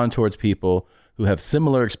 You're drawn towards people who have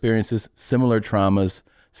similar experiences, similar traumas,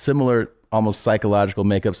 similar almost psychological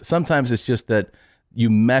makeups. Sometimes it's just that you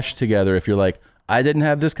mesh together. If you're like, I didn't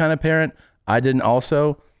have this kind of parent, I didn't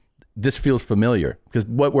also. This feels familiar because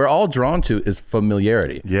what we're all drawn to is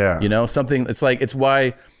familiarity. Yeah. Something, it's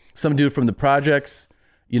why some dude from the projects,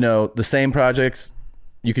 the same projects,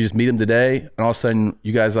 you could just meet him today and all of a sudden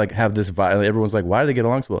you guys like have this vibe. Everyone's like, why do they get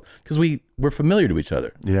along so well? Because we're familiar to each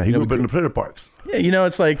other. Yeah. He grew up in the trailer parks. Yeah.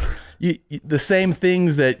 It's like the same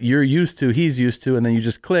things that you're used to, he's used to, and then you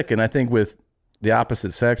just click. And I think with the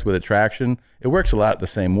opposite sex, with attraction, it works a lot the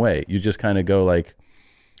same way. You just kind of go like,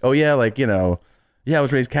 oh yeah, like, yeah, I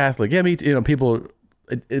was raised Catholic. Yeah, me too. People,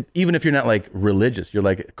 even if you're not like religious, you're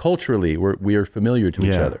like culturally, we are familiar to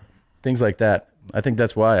each other. Things like that. I think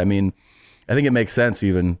that's why. I mean, I think it makes sense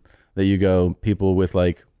even that you go people with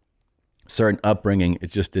like certain upbringing,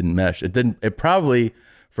 it just didn't mesh. It probably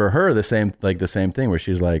for her the same thing where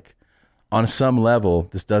she's like, on some level,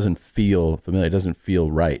 this doesn't feel familiar. It doesn't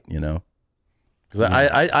feel right, Because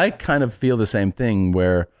I kind of feel the same thing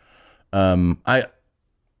where I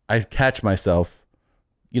catch myself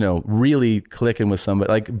really clicking with somebody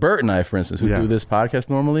like Bert and I, for instance, who do this podcast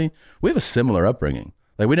normally. We have a similar upbringing.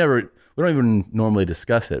 Like we don't even normally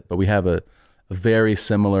discuss it, but we have a very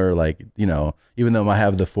similar, like, even though I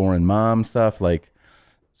have the foreign mom stuff, like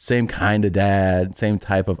same kind of dad, same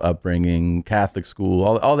type of upbringing, Catholic school,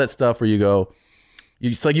 all that stuff where you go,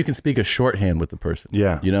 it's like you can speak a shorthand with the person.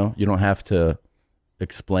 Yeah. You don't have to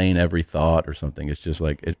explain every thought or something. It's just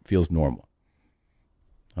like, it feels normal.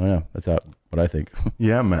 I don't know. That's what I think.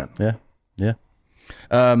 Yeah, man. Yeah.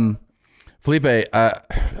 Felipe,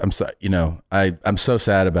 I'm sorry. I'm so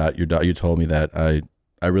sad about your daughter. You told me that.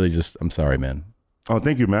 I really just, I'm sorry, man. Oh,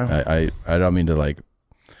 thank you, man. I don't mean to like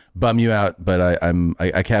bum you out, but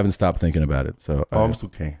I haven't stopped thinking about it. So it's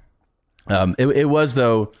okay. It was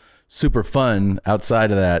though super fun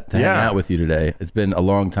outside of that to hang out with you today. It's been a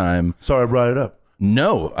long time. Sorry I brought it up.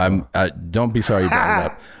 No, don't be sorry you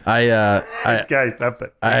brought it up. Guys, stop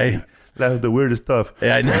it. That's the weirdest stuff.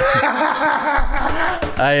 Yeah,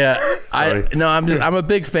 I know. I'm a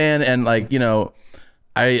big fan, and like,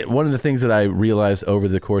 one of the things that I realized over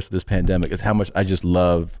the course of this pandemic is how much I just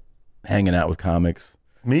love hanging out with comics.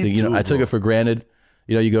 Me too. I took it for granted.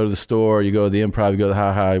 You go to the store, you go to the Improv, you go to the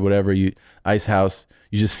Ha, whatever, Ice House,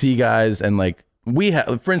 you just see guys, and like we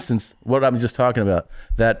have, for instance, what I'm just talking about,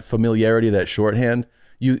 that familiarity, that shorthand,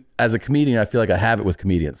 as a comedian, I feel like I have it with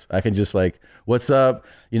comedians. I can just like, what's up?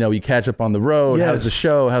 You know, you catch up on the road. Yes. How's the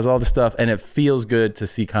show? How's all the stuff? And it feels good to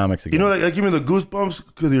see comics again. You know, like give me the goosebumps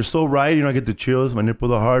because you're so right. You know, I get the chills. My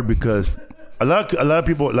nipples are hard because a lot of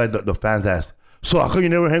people, like the fans ask, so how come you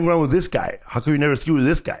never hang around with this guy? How come you never ski with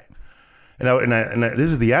this guy? And I,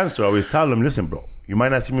 this is the answer. I always tell them, listen, bro, you might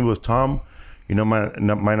not see me with Tom. You know,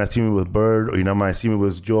 might not see me with Bird, or you know, might see me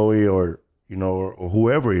with Joey, or you know, or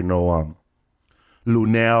whoever, you know,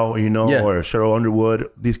 Lunel, you know, or Cheryl Underwood,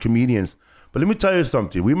 these comedians. But let me tell you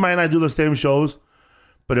something. We might not do the same shows,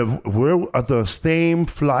 but if we're at the same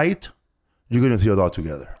flight, you're gonna see us all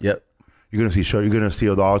together. Yep. You're gonna see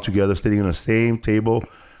us all together, sitting in the same table.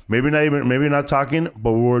 Maybe not talking,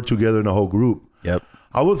 but we're together in the whole group. Yep.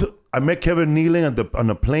 I met Kevin Nealon on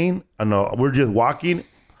the plane, and we're just walking,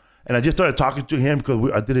 and I just started talking to him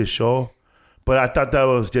because I did his show, but I thought that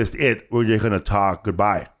was just it. We're just gonna talk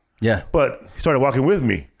goodbye. Yeah. But he started walking with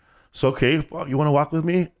me. So okay, well, you want to walk with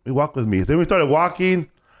me? We walk with me. Then we started walking,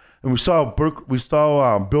 and we saw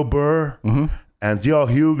Bill Burr and D.L.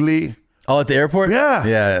 Hughley. Oh, at the airport? Yeah.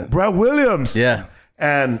 Yeah. Brad Williams. Yeah.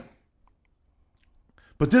 But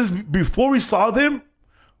this before we saw them,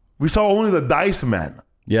 we saw only the Dice Man.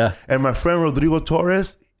 Yeah. And my friend Rodrigo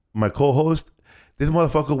Torres, my co-host, this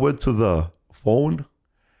motherfucker went to the phone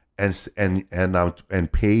and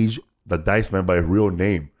paged the Dice Man by his real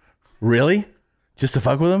name. Really? Just to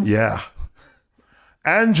fuck with him? Yeah.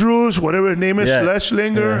 Andrews, whatever his name is,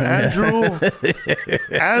 Schlesinger, Andrew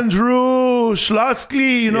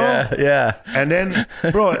Schlotzky, you know? Yeah. And then,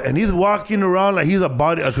 bro, and he's walking around like he's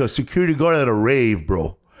a security guard at a rave,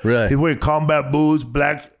 bro. Really? He's wearing combat boots,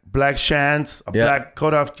 black shants, a black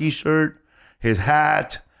cutoff t-shirt, his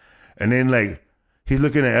hat, and then like he's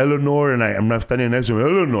looking at Eleanor, and I'm not standing next to him.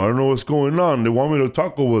 Eleanor, I don't know what's going on. They want me to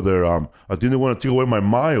talk over there. I think they want to take away my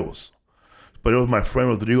miles. But it was my friend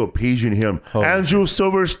Rodrigo paging him. Andrew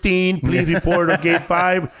Silverstein, please report on gate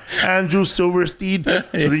 5. Andrew Silverstein. So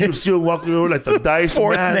then you still walking over like the Dice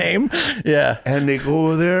Fourth Man. name. Yeah. And they go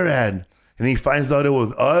over there, and he finds out it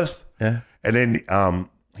was us. Yeah. And then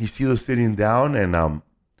he sees us sitting down, and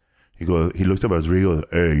he looks up at Rodrigo.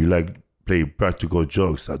 Hey, you like play practical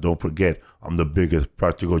jokes. Don't forget, I'm the biggest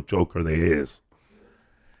practical joker there is.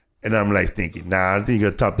 And I'm like thinking, nah, I don't think you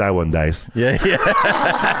got to top that one, Dice. Yeah.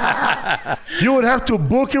 You would have to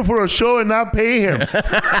book him for a show and not pay him.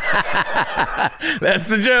 That's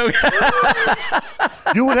the joke.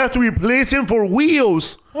 You would have to replace him for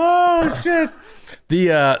wheels. Oh shit.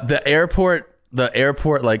 The airport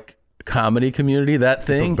like comedy community, that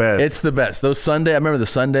thing, it's the best. Those Sunday, I remember the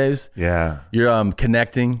Sundays. Yeah. You're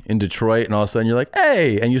connecting in Detroit, and all of a sudden you're like,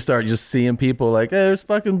 hey, and you start just seeing people like, hey, there's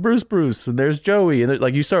fucking Bruce, and there's Joey, and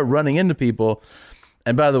like you start running into people.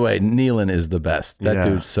 And by the way, Nealon is the best. That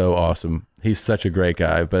dude's so awesome. He's such a great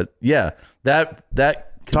guy. But yeah, that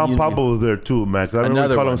Tom Papa was there too, man. Because I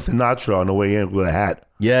remember calling him Sinatra on the way in with a hat.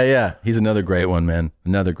 Yeah. He's another great one, man.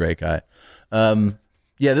 Another great guy.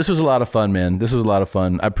 Yeah, this was a lot of fun, man. This was a lot of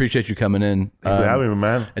fun. I appreciate you coming in. Thanks for having me,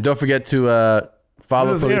 man. And don't forget to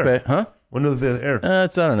follow Felipe. Huh? When does it air?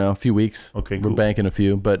 It's, I don't know, a few weeks. Okay, We're cool. banking a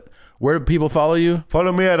few. But where do people follow you?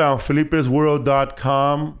 Follow me at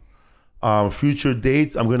felipesworld.com. Future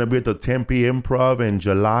dates, I'm going to be at the Tempe Improv in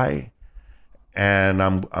July. And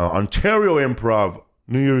I'm Ontario Improv,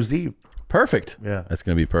 New Year's Eve. Perfect. Yeah. That's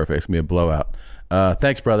going to be perfect. It's going to be a blowout.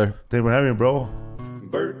 Thanks, brother. Thanks for having me, bro.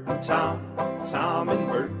 Bert and Tom and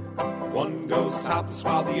Bert. One goes topless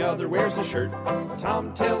while the other wears a shirt.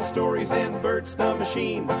 Tom tells stories and Bert's the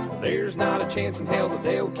machine. There's not a chance in hell that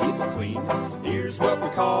they'll keep it clean. Here's what we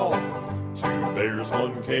call 2 Bears,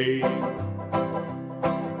 1 Cave.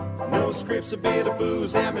 No scripts, a bit of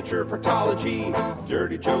booze, amateur partology.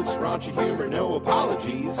 Dirty jokes, raunchy humor, no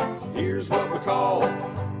apologies. Here's what we call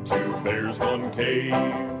 2 Bears, 1 Cave.